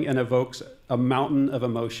compelling and evokes a mountain of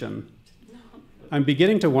emotion. I'm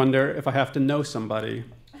beginning to wonder if I have to know somebody,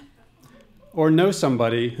 or know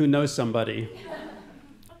somebody who knows somebody.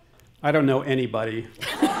 I don't know anybody.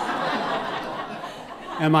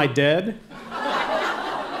 Am I dead?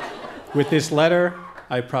 With this letter,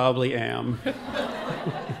 I probably am."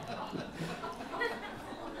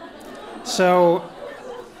 So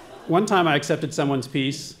one time I accepted someone's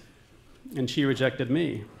piece, and she rejected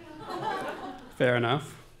me. Fair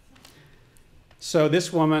enough. So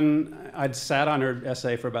this woman, I'd sat on her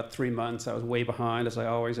essay for about 3 months. I was way behind, as I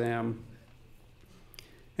always am.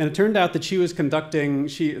 And it turned out that she was conducting,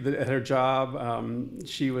 at her job,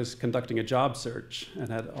 she was conducting a job search and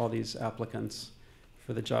had all these applicants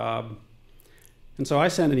for the job. And so I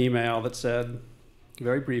sent an email that said,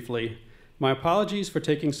 very briefly, "My apologies for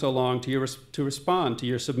taking so long to respond to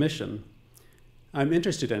your submission. I'm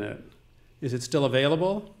interested in it. Is it still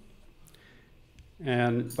available?"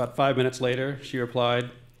 And about 5 minutes later, she replied,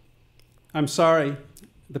 "I'm sorry,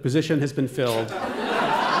 the position has been filled.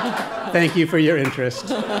 Thank you for your interest."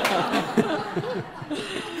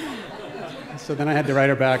 So then I had to write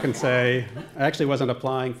her back and say, I actually wasn't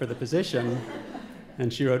applying for the position.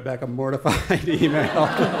 And she wrote back a mortified email.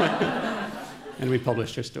 And we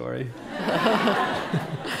published her story.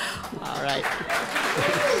 All right.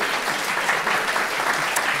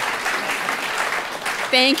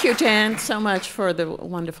 Thank you, Dan, so much for the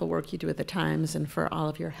wonderful work you do at the Times and for all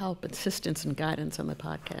of your help, assistance, and guidance on the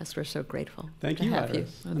podcast. We're so grateful Thank to you, have you.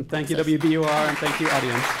 And thank you, WBUR, and thank you,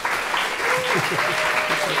 audience.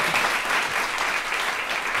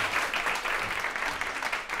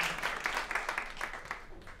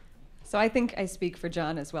 So I think I speak for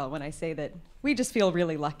John as well when I say that we just feel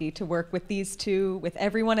really lucky to work with these two, with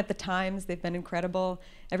everyone at the Times. They've been incredible.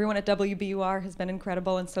 Everyone at WBUR has been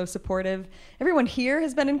incredible and so supportive. Everyone here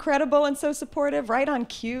has been incredible and so supportive, right on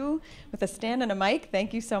cue with a stand and a mic.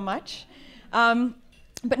 Thank you so much.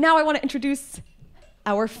 But now I want to introduce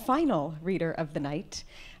our final reader of the night.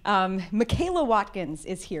 Michaela Watkins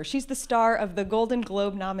is here. She's the star of the Golden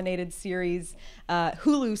Globe nominated series,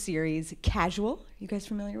 Hulu series, Casual. You guys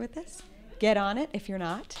familiar with this? Get on it if you're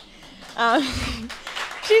not.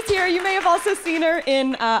 She's here. You may have also seen her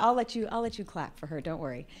in, I'll let you clap for her, don't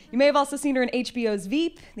worry. You may have also seen her in HBO's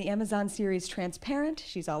Veep, the Amazon series Transparent.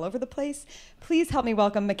 She's all over the place. Please help me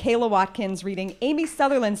welcome Michaela Watkins reading Amy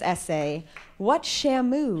Sutherland's essay, What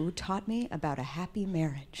Shamu Taught Me About a Happy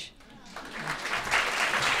Marriage.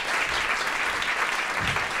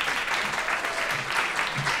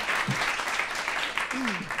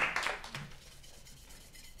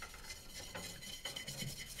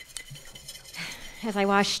 As I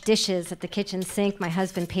wash dishes at the kitchen sink, my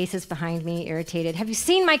husband paces behind me, irritated. Have you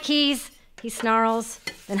seen my keys? He snarls,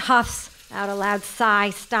 then huffs out a loud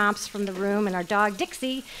sigh, stomps from the room, and our dog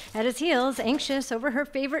Dixie at his heels, anxious over her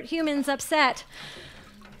favorite humans, upset.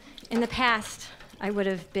 In the past, I would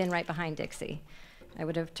have been right behind Dixie. I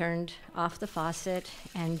would have turned off the faucet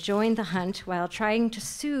and joined the hunt while trying to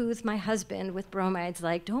soothe my husband with bromides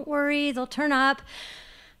like, don't worry, they'll turn up.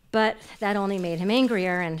 But that only made him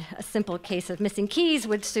angrier, and a simple case of missing keys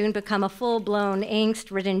would soon become a full-blown,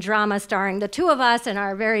 angst-ridden drama starring the two of us and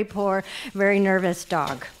our very poor, very nervous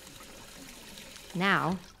dog.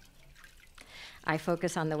 Now, I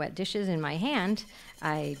focus on the wet dishes in my hand.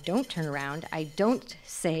 I don't turn around. I don't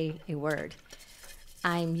say a word.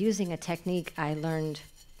 I'm using a technique I learned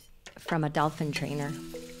from a dolphin trainer.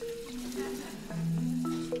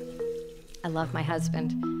 I love my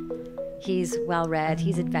husband. He's well-read,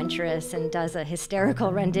 he's adventurous, and does a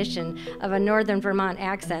hysterical rendition of a northern Vermont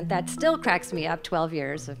accent that still cracks me up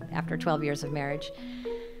after 12 years of marriage.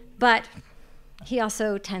 But he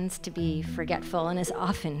also tends to be forgetful and is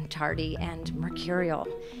often tardy and mercurial.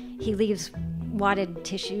 He leaves wadded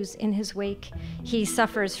tissues in his wake. He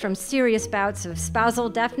suffers from serious bouts of spousal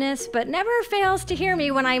deafness, but never fails to hear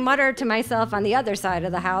me when I mutter to myself on the other side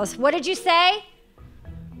of the house, "What did you say?"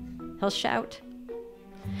 He'll shout.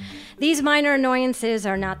 These minor annoyances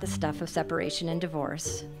are not the stuff of separation and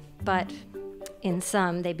divorce, but in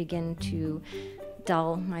some, they begin to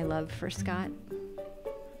dull my love for Scott.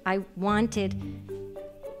 I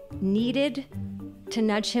needed to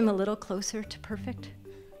nudge him a little closer to perfect,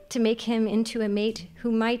 to make him into a mate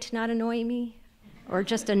who might not annoy me, or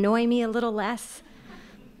just annoy me a little less,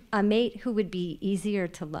 a mate who would be easier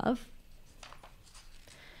to love.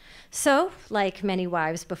 So, like many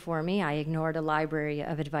wives before me, I ignored a library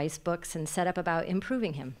of advice books and set up about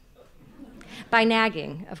improving him. By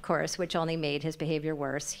nagging, of course, which only made his behavior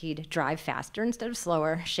worse. He'd drive faster instead of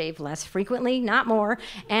slower, shave less frequently, not more,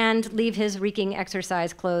 and leave his reeking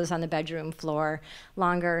exercise clothes on the bedroom floor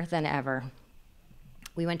longer than ever.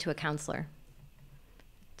 We went to a counselor,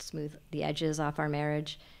 smooth the edges off our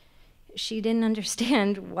marriage. She didn't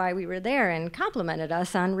understand why we were there and complimented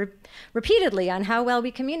us repeatedly on how well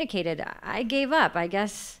we communicated. I gave up. I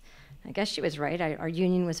guess she was right. Our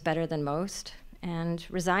union was better than most, and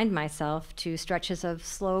resigned myself to stretches of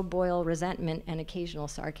slow boil resentment and occasional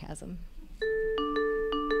sarcasm.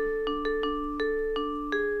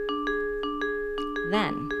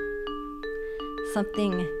 Then,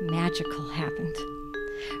 something magical happened.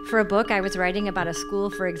 For a book I was writing about a school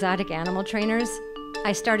for exotic animal trainers,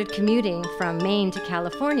 I started commuting from Maine to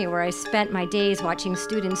California, where I spent my days watching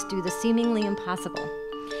students do the seemingly impossible.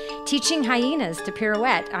 Teaching hyenas to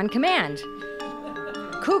pirouette on command,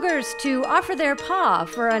 cougars to offer their paw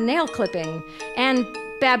for a nail clipping, and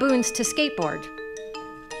baboons to skateboard.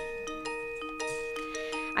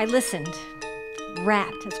 I listened,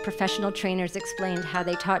 rapt as professional trainers explained how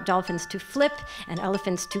they taught dolphins to flip and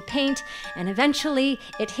elephants to paint, and eventually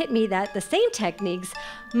it hit me that the same techniques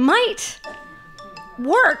might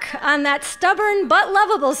work on that stubborn but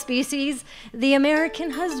lovable species, the American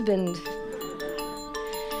husband.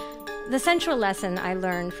 The central lesson I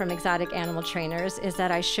learned from exotic animal trainers is that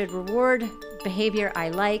I should reward behavior I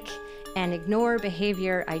like and ignore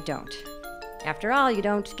behavior I don't. After all, you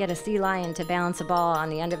don't get a sea lion to balance a ball on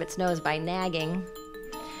the end of its nose by nagging.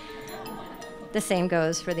 The same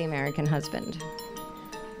goes for the American husband.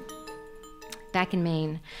 Back in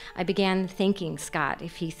Maine, I began thanking Scott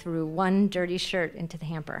if he threw one dirty shirt into the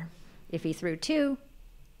hamper. If he threw two,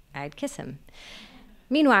 I'd kiss him.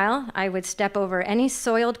 Meanwhile, I would step over any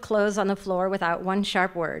soiled clothes on the floor without one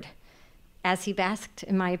sharp word. As he basked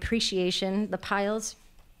in my appreciation, the piles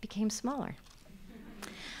became smaller.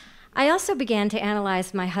 I also began to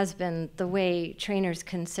analyze my husband the way trainers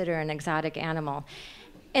consider an exotic animal.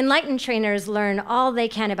 Enlightened trainers learn all they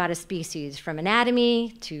can about a species, from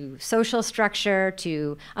anatomy to social structure,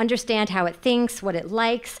 to understand how it thinks, what it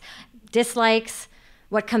likes, dislikes,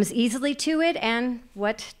 what comes easily to it, and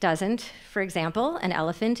what doesn't. For example, an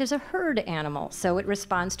elephant is a herd animal, so it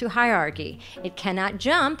responds to hierarchy. It cannot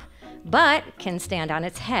jump, but can stand on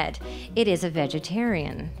its head. It is a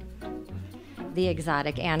vegetarian. The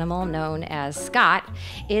exotic animal, known as Scott,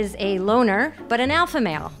 is a loner, but an alpha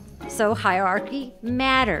male. So hierarchy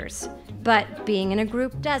matters, but being in a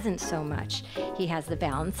group doesn't so much. He has the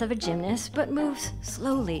balance of a gymnast, but moves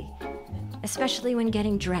slowly, especially when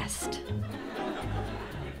getting dressed.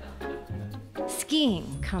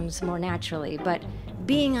 Skiing comes more naturally, but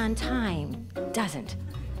being on time doesn't.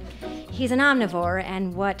 He's an omnivore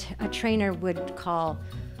and what a trainer would call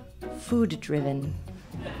food-driven.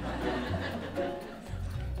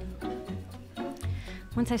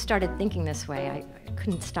 Once I started thinking this way, I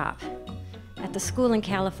couldn't stop. At the school in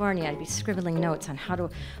California, I'd be scribbling notes on how to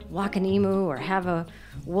walk an emu or have a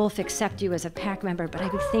wolf accept you as a pack member, but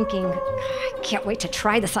I'd be thinking, I can't wait to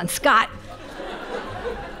try this on Scott.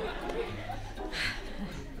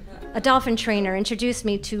 A dolphin trainer introduced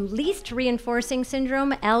me to least reinforcing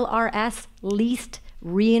syndrome, LRS, least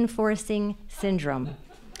reinforcing syndrome.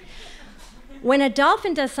 When a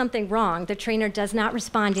dolphin does something wrong, the trainer does not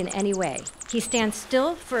respond in any way. He stands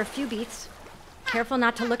still for a few beats, careful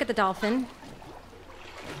not to look at the dolphin,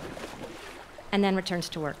 and then returns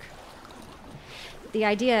to work. The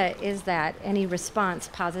idea is that any response,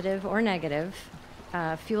 positive or negative,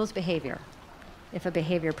 fuels behavior. If a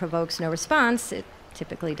behavior provokes no response, it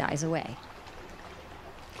typically dies away.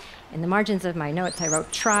 In the margins of my notes, I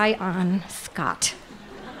wrote, "Try on Scott."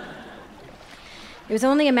 It was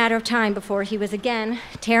only a matter of time before he was again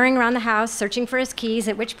tearing around the house, searching for his keys,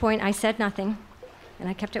 at which point I said nothing, and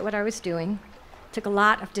I kept at what I was doing. It took a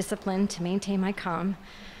lot of discipline to maintain my calm,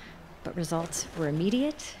 but results were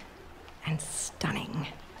immediate and stunning.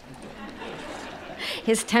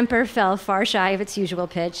 His temper fell far shy of its usual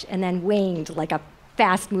pitch and then waned like a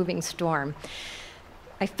fast-moving storm.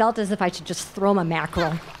 I felt as if I should just throw him a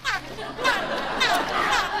mackerel.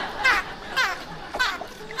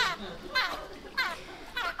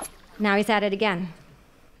 Now he's at it again.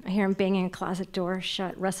 I hear him banging a closet door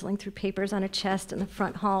shut, rustling through papers on a chest in the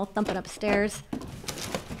front hall, thumping upstairs.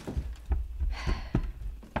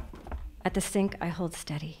 At the sink, I hold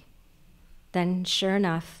steady. Then, sure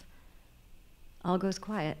enough, all goes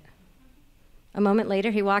quiet. A moment later,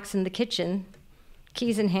 he walks in the kitchen,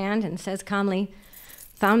 keys in hand, and says calmly,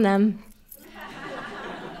 "Found them."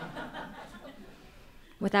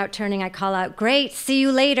 Without turning, I call out, "Great, see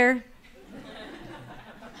you later."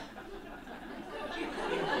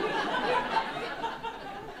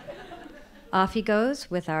 Off he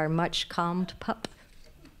goes with our much-calmed pup.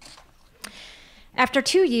 After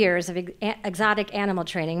 2 years of exotic animal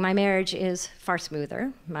training, my marriage is far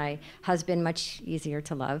smoother, my husband much easier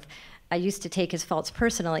to love. I used to take his faults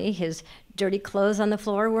personally. His dirty clothes on the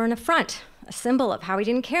floor were an affront, a symbol of how he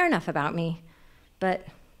didn't care enough about me. But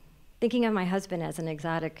thinking of my husband as an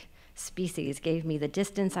exotic species gave me the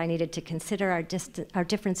distance I needed to consider our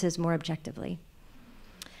differences more objectively.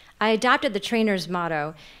 I adopted the trainer's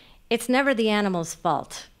motto, "It's never the animal's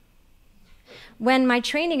fault." When my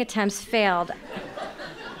training attempts failed,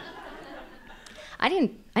 I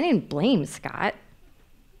didn't blame Scott.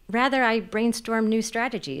 Rather, I brainstormed new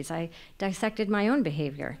strategies. I dissected my own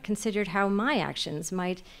behavior, considered how my actions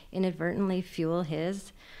might inadvertently fuel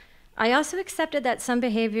his. I also accepted that some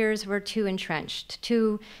behaviors were too entrenched,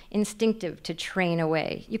 too instinctive to train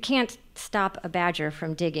away. You can't stop a badger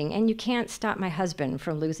from digging, and you can't stop my husband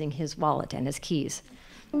from losing his wallet and his keys.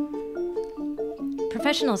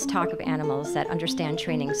 Professionals talk of animals that understand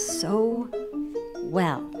training so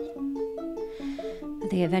well that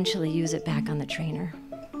they eventually use it back on the trainer.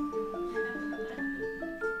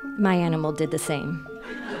 My animal did the same.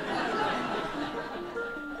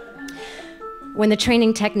 When the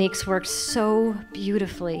training techniques worked so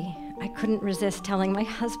beautifully, I couldn't resist telling my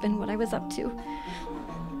husband what I was up to.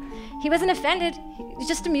 He wasn't offended, he was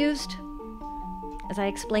just amused. As I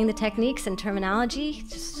explained the techniques and terminology, he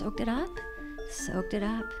just soaked it up.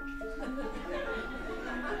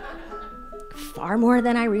 Far more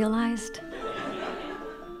than I realized.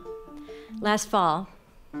 Last fall,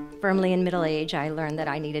 firmly in middle age, I learned that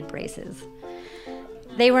I needed braces.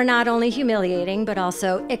 They were not only humiliating, but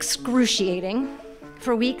also excruciating.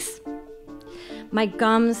 For weeks, My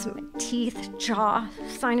gums, my teeth, jaw,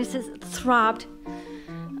 sinuses throbbed.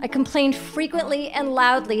 I complained frequently and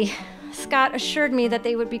loudly. Scott assured me that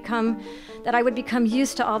I would become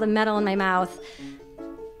used to all the metal in my mouth.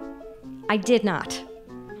 I did not.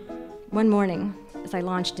 One morning, as I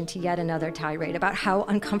launched into yet another tirade about how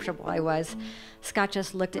uncomfortable I was, Scott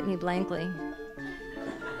just looked at me blankly.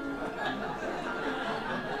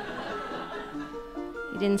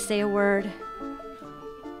 He didn't say a word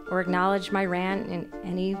or acknowledge my rant in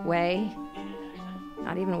any way,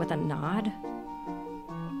 not even with a nod.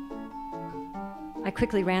 I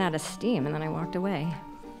quickly ran out of steam, and then I walked away.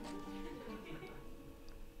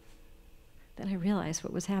 Then I realized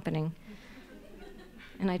what was happening.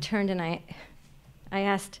 And I turned and I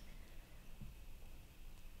asked,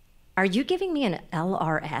 "Are you giving me an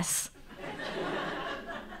LRS?"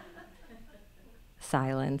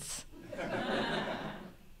 Silence.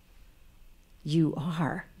 "You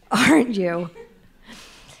are, aren't you?"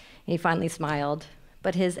 He finally smiled,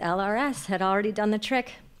 but his LRS had already done the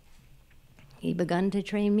trick. He'd begun to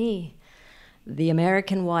train me, the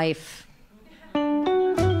American wife.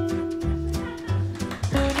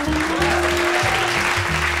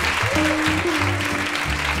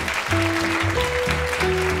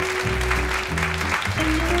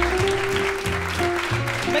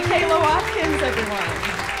 Michaela Watkins, everyone.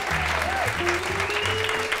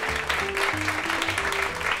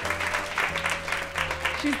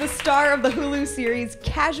 She's the star of the Hulu series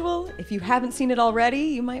Casual. If you haven't seen it already,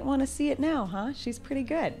 you might want to see it now, huh? She's pretty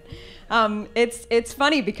good. It's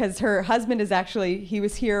funny because her husband he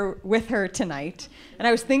was here with her tonight. And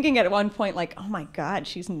I was thinking at one point, like, oh my God,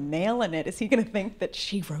 she's nailing it. Is he going to think that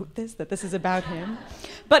she wrote this, that this is about him?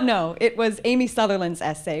 But no, it was Amy Sutherland's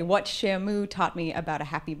essay, What Shamu Taught Me About a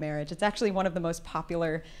Happy Marriage. It's actually one of the most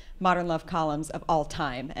popular Modern Love columns of all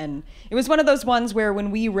time. And it was one of those ones where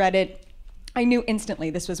when we read it, I knew instantly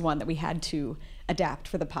this was one that we had to adapt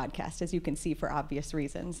for the podcast, as you can see, for obvious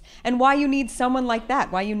reasons. And why you need someone like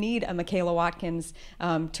that, why you need a Michaela Watkins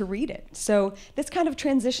to read it. So this kind of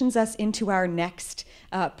transitions us into our next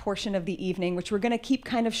portion of the evening, which we're going to keep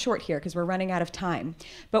kind of short here because we're running out of time.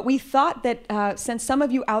 But we thought that since some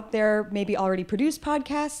of you out there maybe already produce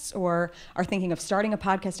podcasts or are thinking of starting a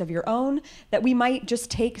podcast of your own, that we might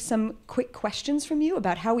just take some quick questions from you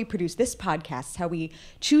about how we produce this podcast, how we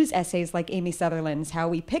choose essays like Amy Sutherland's, how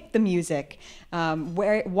we pick the music,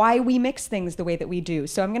 why we mix things the way that we do.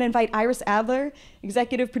 So I'm going to invite Iris Adler,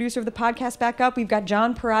 executive producer of the podcast, back up. We've got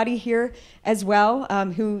John Parati here as well,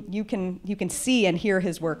 who you can see and hear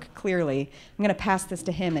his work clearly. I'm going to pass this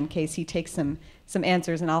to him in case he takes some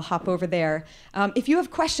answers, and I'll hop over there. If you have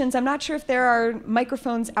questions, I'm not sure if there are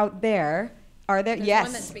microphones out there. Are there? There's yes.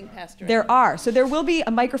 one that's being passed around. There are. So there will be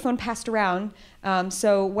a microphone passed around.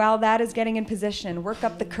 So while that is getting in position, work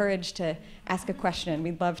up the courage to ask a question.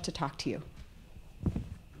 We'd love to talk to you.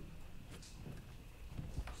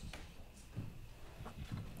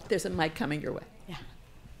 There's a mic coming your way. Yeah.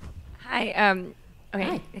 Hi.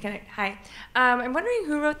 Okay. Hi. I'm wondering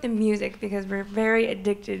who wrote the music, because we're very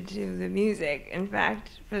addicted to the music, in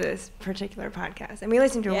fact, for this particular podcast. And we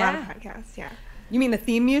listen to a lot of podcasts, yeah. You mean the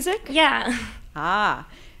theme music? Yeah.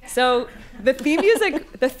 So the theme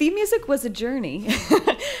music was a journey.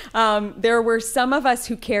 There were some of us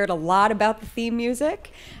who cared a lot about the theme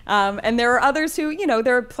music, and there are others who,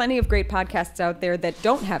 there are plenty of great podcasts out there that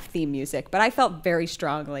don't have theme music, but I felt very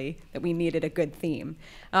strongly that we needed a good theme.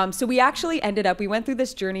 So we actually we went through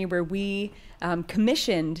this journey where we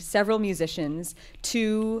commissioned several musicians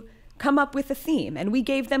to come up with a theme, and we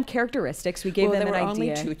gave them characteristics. We gave them an idea. There were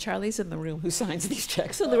only two. Charlie's in the room who signs these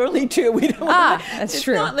checks, so there were only two. That's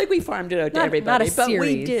true. It's not like we farmed it out to everybody, not a series. But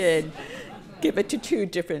we did give it to two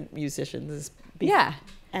different musicians. Yeah.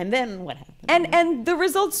 And then what happened? And the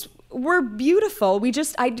results were beautiful.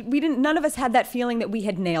 None of us had that feeling that we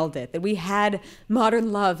had nailed it, that we had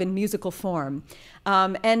modern love in musical form.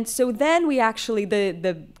 And so then we actually,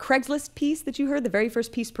 the Craigslist piece that you heard, the very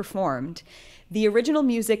first piece performed, the original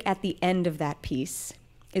music at the end of that piece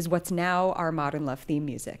is what's now our Modern Love theme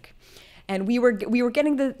music. And we were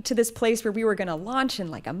getting to this place where we were going to launch in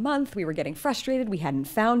like a month. We were getting frustrated. We hadn't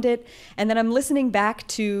found it. And then I'm listening back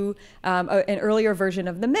to an earlier version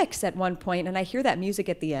of the mix at one point, and I hear that music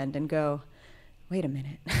at the end and go, wait a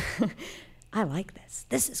minute. I like this.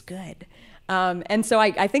 This is good. And so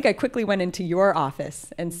I think I quickly went into your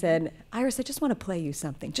office and said, Iris, I just want to play you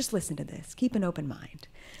something. Just listen to this. Keep an open mind.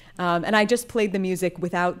 And I just played the music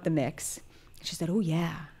without the mix. She said, oh,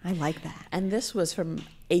 yeah, I like that. And this was from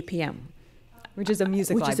APM. Which is a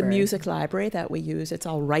music library. Which is a music library that we use. It's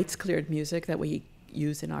all rights-cleared music that we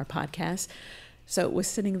use in our podcast. So it was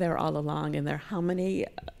sitting there all along in there. How many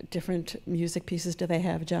different music pieces do they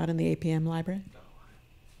have, John, in the APM library?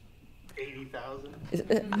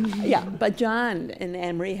 80,000. Yeah, but John and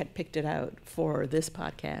Anne-Marie had picked it out for this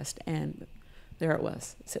podcast, and there it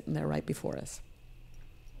was, sitting there right before us.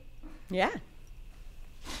 Yeah.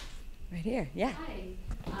 Right here, yeah.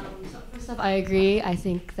 So first off, I agree. I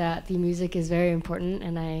think that the music is very important,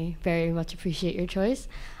 and I very much appreciate your choice.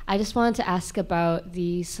 I just wanted to ask about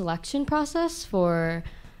the selection process for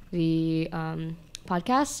the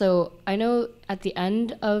podcast. So I know at the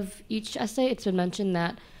end of each essay, it's been mentioned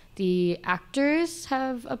that the actors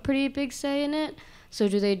have a pretty big say in it. So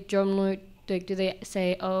do they generally, like, do they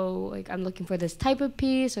say, oh, like, I'm looking for this type of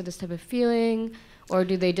piece or this type of feeling? Or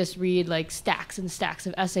do they just read like stacks and stacks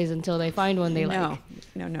of essays until they find one they like?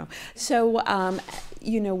 No. So,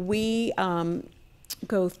 we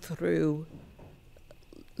go through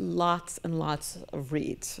lots and lots of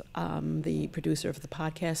reads. The producer of the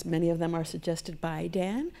podcast, many of them are suggested by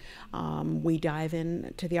Dan. We dive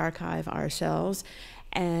into the archive ourselves.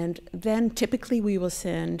 And then typically we will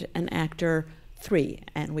send an actor 3,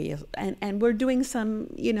 and we're doing some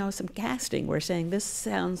casting. We're saying this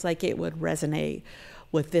sounds like it would resonate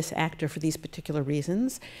with this actor for these particular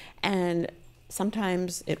reasons, and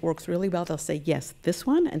sometimes it works really well. They'll say yes, this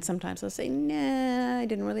one, and sometimes they'll say nah, I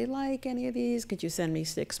didn't really like any of these. Could you send me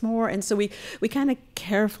 6 more? And so we kind of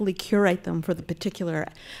carefully curate them for the particular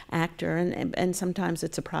actor, and sometimes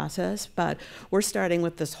it's a process. But we're starting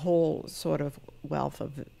with this whole sort of wealth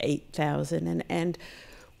of 8,000, and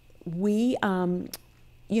we,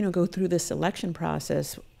 go through the selection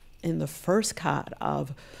process in the first cut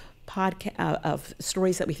of of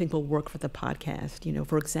stories that we think will work for the podcast.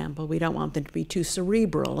 For example, we don't want them to be too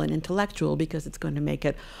cerebral and intellectual because it's going to make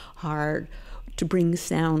it hard to bring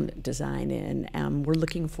sound design in. We're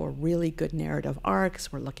looking for really good narrative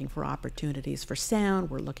arcs. We're looking for opportunities for sound.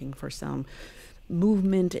 We're looking for some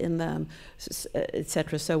movement in them,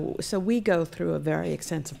 etc. So we go through a very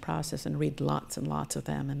extensive process and read lots and lots of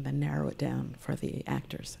them and then narrow it down for the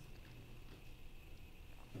actors.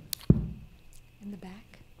 In the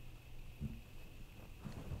back.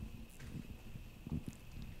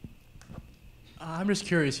 I'm just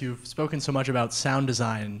curious, you've spoken so much about sound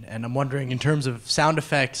design, and I'm wondering, in terms of sound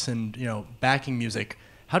effects and backing music,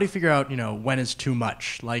 how do you figure out when is too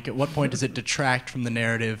much? Like, at what point does it detract from the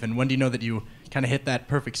narrative, and when do you know that you kind of hit that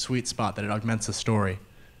perfect sweet spot that it augments the story?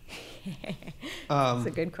 That's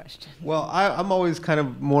a good question. Well, I'm always kind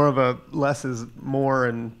of more of a less is more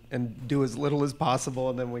and do as little as possible,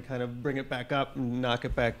 and then we kind of bring it back up and knock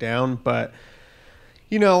it back down. But,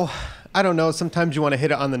 I don't know. Sometimes you want to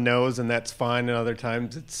hit it on the nose, and that's fine, and other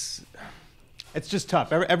times it's just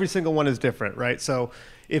tough. Every single one is different, right? So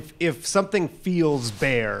if something feels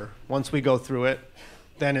bare once we go through it,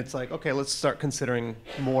 then it's like, okay, let's start considering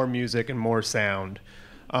more music and more sound.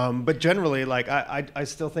 But generally, like I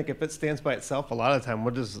still think if it stands by itself, a lot of the time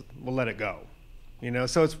we'll let it go,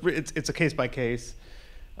 So it's a case by case.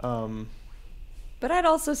 But I'd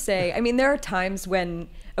also say, there are times when,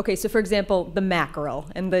 so for example, the mackerel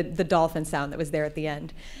and the dolphin sound that was there at the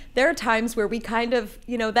end. There are times where we kind of,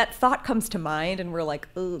 that thought comes to mind and we're like,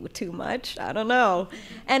 ooh, too much? I don't know.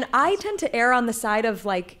 And I tend to err on the side of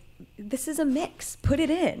like, this is a mix, put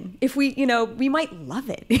it in. If we, we might love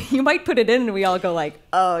it. You might put it in and we all go like,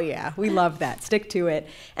 oh yeah, we love that, stick to it.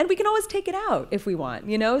 And we can always take it out if we want,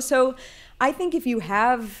 So I think if you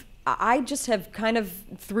have, I just have kind of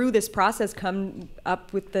through this process come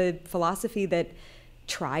up with the philosophy that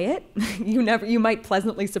try it. You might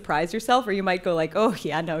pleasantly surprise yourself, or you might go like, oh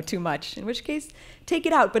yeah, no, too much. In which case, take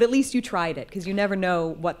it out, but at least you tried it, because you never know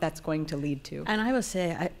what that's going to lead to. And I will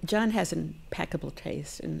say, John has impeccable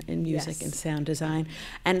taste in music and sound design,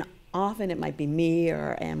 and often it might be me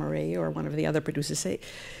or Anne-Marie or one of the other producers say,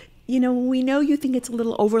 we know you think it's a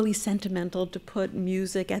little overly sentimental to put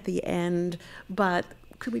music at the end, but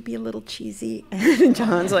could we be a little cheesy? And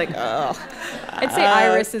John's like, oh. I'd say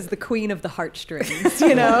Iris is the queen of the heartstrings,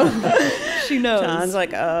 She knows. John's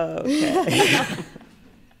like, oh, okay.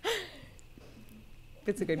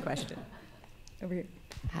 It's a good question. Over here.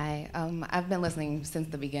 Hi, I've been listening since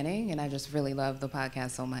the beginning, and I just really love the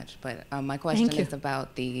podcast so much. But my question is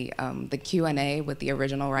about the Q&A with the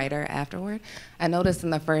original writer afterward. I noticed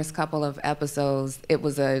in the first couple of episodes, it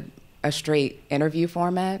was a straight interview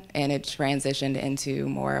format, and it transitioned into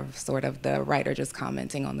more of sort of the writer just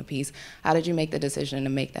commenting on the piece. How did you make the decision to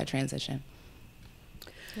make that transition?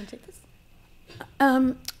 You want to take this?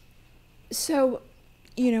 So,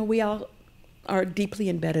 we all are deeply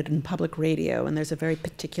embedded in public radio, and there's a very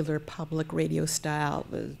particular public radio style,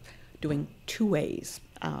 the doing two ways,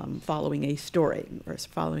 following a story or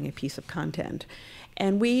following a piece of content.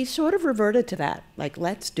 And we sort of reverted to that, like,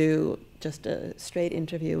 let's do just a straight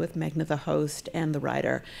interview with Meghna, the host, and the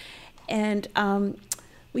writer. And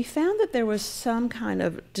we found that there was some kind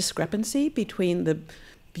of discrepancy between the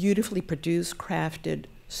beautifully produced, crafted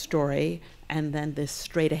story and then this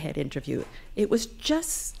straight-ahead interview. It was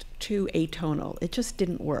just too atonal. It just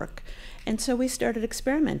didn't work. And so we started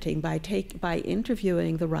experimenting by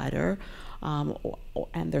interviewing the writer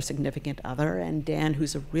and their significant other, and Dan,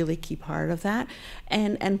 who's a really key part of that,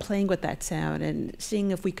 and playing with that sound and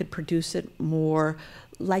seeing if we could produce it more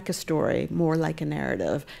like a story, more like a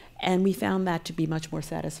narrative. And we found that to be much more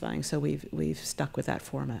satisfying, so we've stuck with that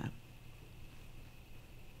format.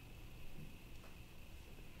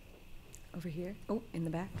 Over here. Oh, in the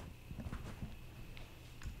back.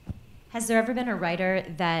 Has there ever been a writer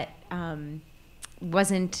that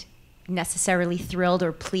wasn't necessarily thrilled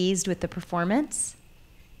or pleased with the performance?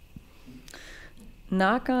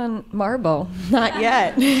 Knock on marble. Not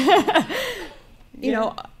yet. You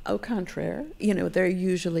know, au contraire, you know, they're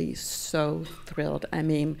usually so thrilled. I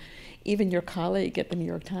mean, even your colleague at the New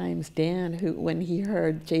York Times, Dan, who, when he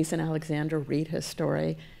heard Jason Alexander read his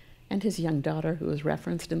story, and his young daughter, who was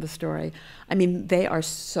referenced in the story, I mean, they are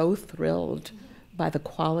so thrilled by the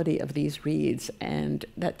quality of these reads, and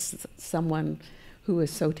that's someone who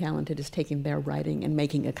is so talented is taking their writing and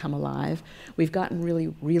making it come alive. We've gotten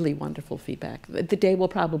really, really wonderful feedback. The day will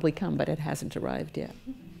probably come, but it hasn't arrived yet.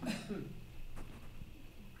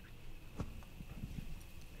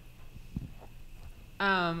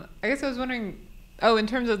 I guess I was wondering, in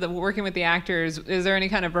terms of the working with the actors, is there any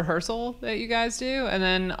kind of rehearsal that you guys do? And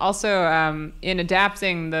then also, in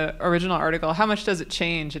adapting the original article, how much does it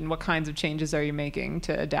change, and what kinds of changes are you making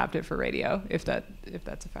to adapt it for radio, if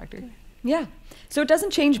that's a factor? Yeah, so it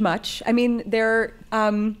doesn't change much. I mean, there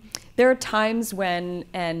are times when,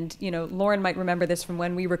 and you know, Lauren might remember this from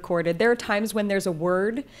when we recorded, there are times when there's a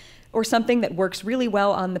word or something that works really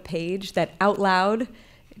well on the page that out loud,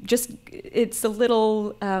 it's a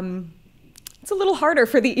little harder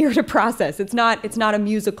for the ear to process. It's not a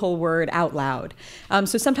musical word out loud.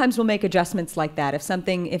 So sometimes we'll make adjustments like that.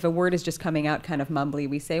 If a word is just coming out kind of mumbly,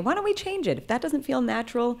 we say, why don't we change it? If that doesn't feel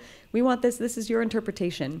natural, we want this is your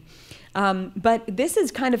interpretation. But this is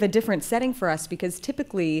kind of a different setting for us because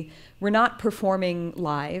typically we're not performing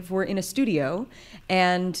live. We're in a studio,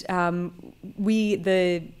 and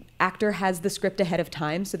the actor has the script ahead of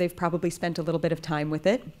time, so they've probably spent a little bit of time with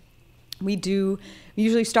it. We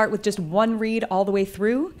usually start with just one read all the way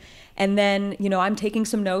through, and then, you know, I'm taking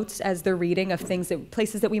some notes as they're reading of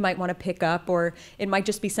places that we might want to pick up, or it might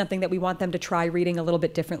just be something that we want them to try reading a little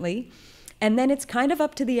bit differently. And then it's kind of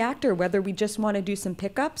up to the actor whether we just want to do some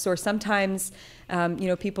pickups, or sometimes, you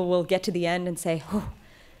know, people will get to the end and say, oh,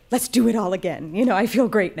 let's do it all again. You know, I feel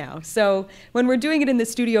great now. So when we're doing it in the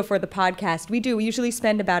studio for the podcast, we usually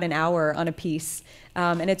spend about an hour on a piece,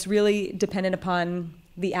 and it's really dependent upon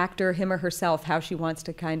the actor, him or herself, how she wants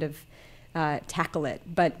to kind of tackle it.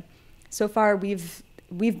 But so far, we've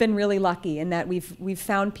been really lucky in that we've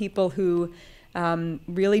found people who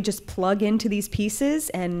really just plug into these pieces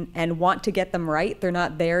and want to get them right. They're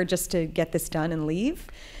not there just to get this done and leave.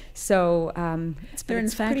 So they're in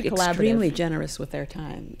fact extremely generous with their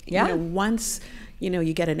time. Yeah. You know, once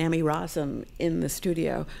you get an Emmy Rossum in the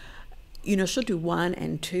studio, you know, she'll do 1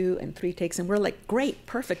 and 2 and 3 takes, and we're like, great,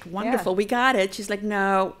 perfect, wonderful, we got it. She's like,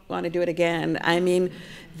 no, want to do it again. I mean,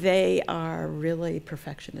 they are really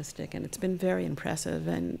perfectionistic, and it's been very impressive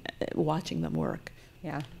and watching them work.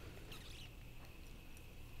 Yeah.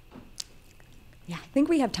 Yeah, I think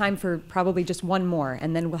we have time for probably just one more,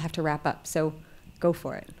 and then we'll have to wrap up. So go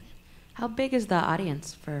for it. How big is the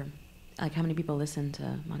audience for, like, how many people listen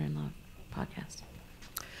to Modern Love podcast?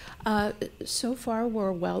 So far,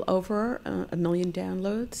 we're well over 1 million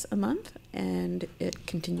downloads a month, and it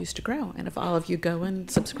continues to grow. And if all of you go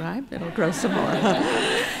and subscribe, it'll grow some more.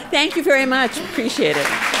 Thank you very much. Appreciate it.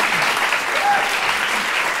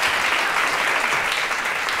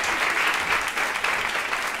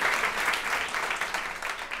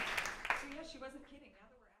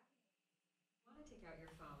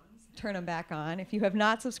 Turn them back on. If you have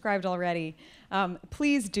not subscribed already,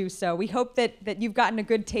 please do so. We hope that you've gotten a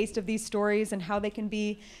good taste of these stories and how they can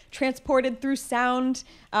be transported through sound.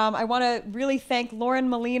 I want to really thank Lauren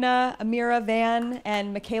Molina, Amirah Vann,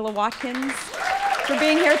 and Michaela Watkins for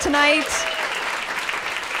being here tonight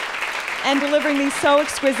and delivering these so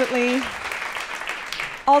exquisitely.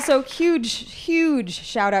 Also, huge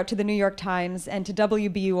shout out to the New York Times and to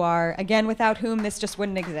WBUR, again, without whom this just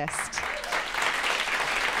wouldn't exist.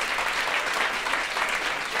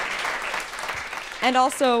 And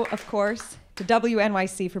also, of course, to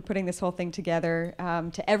WNYC for putting this whole thing together.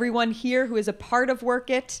 To everyone here who is a part of Werk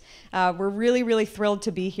It, we're really, really thrilled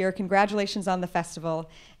to be here. Congratulations on the festival,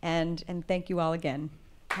 and thank you all again.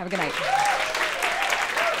 Have a good night.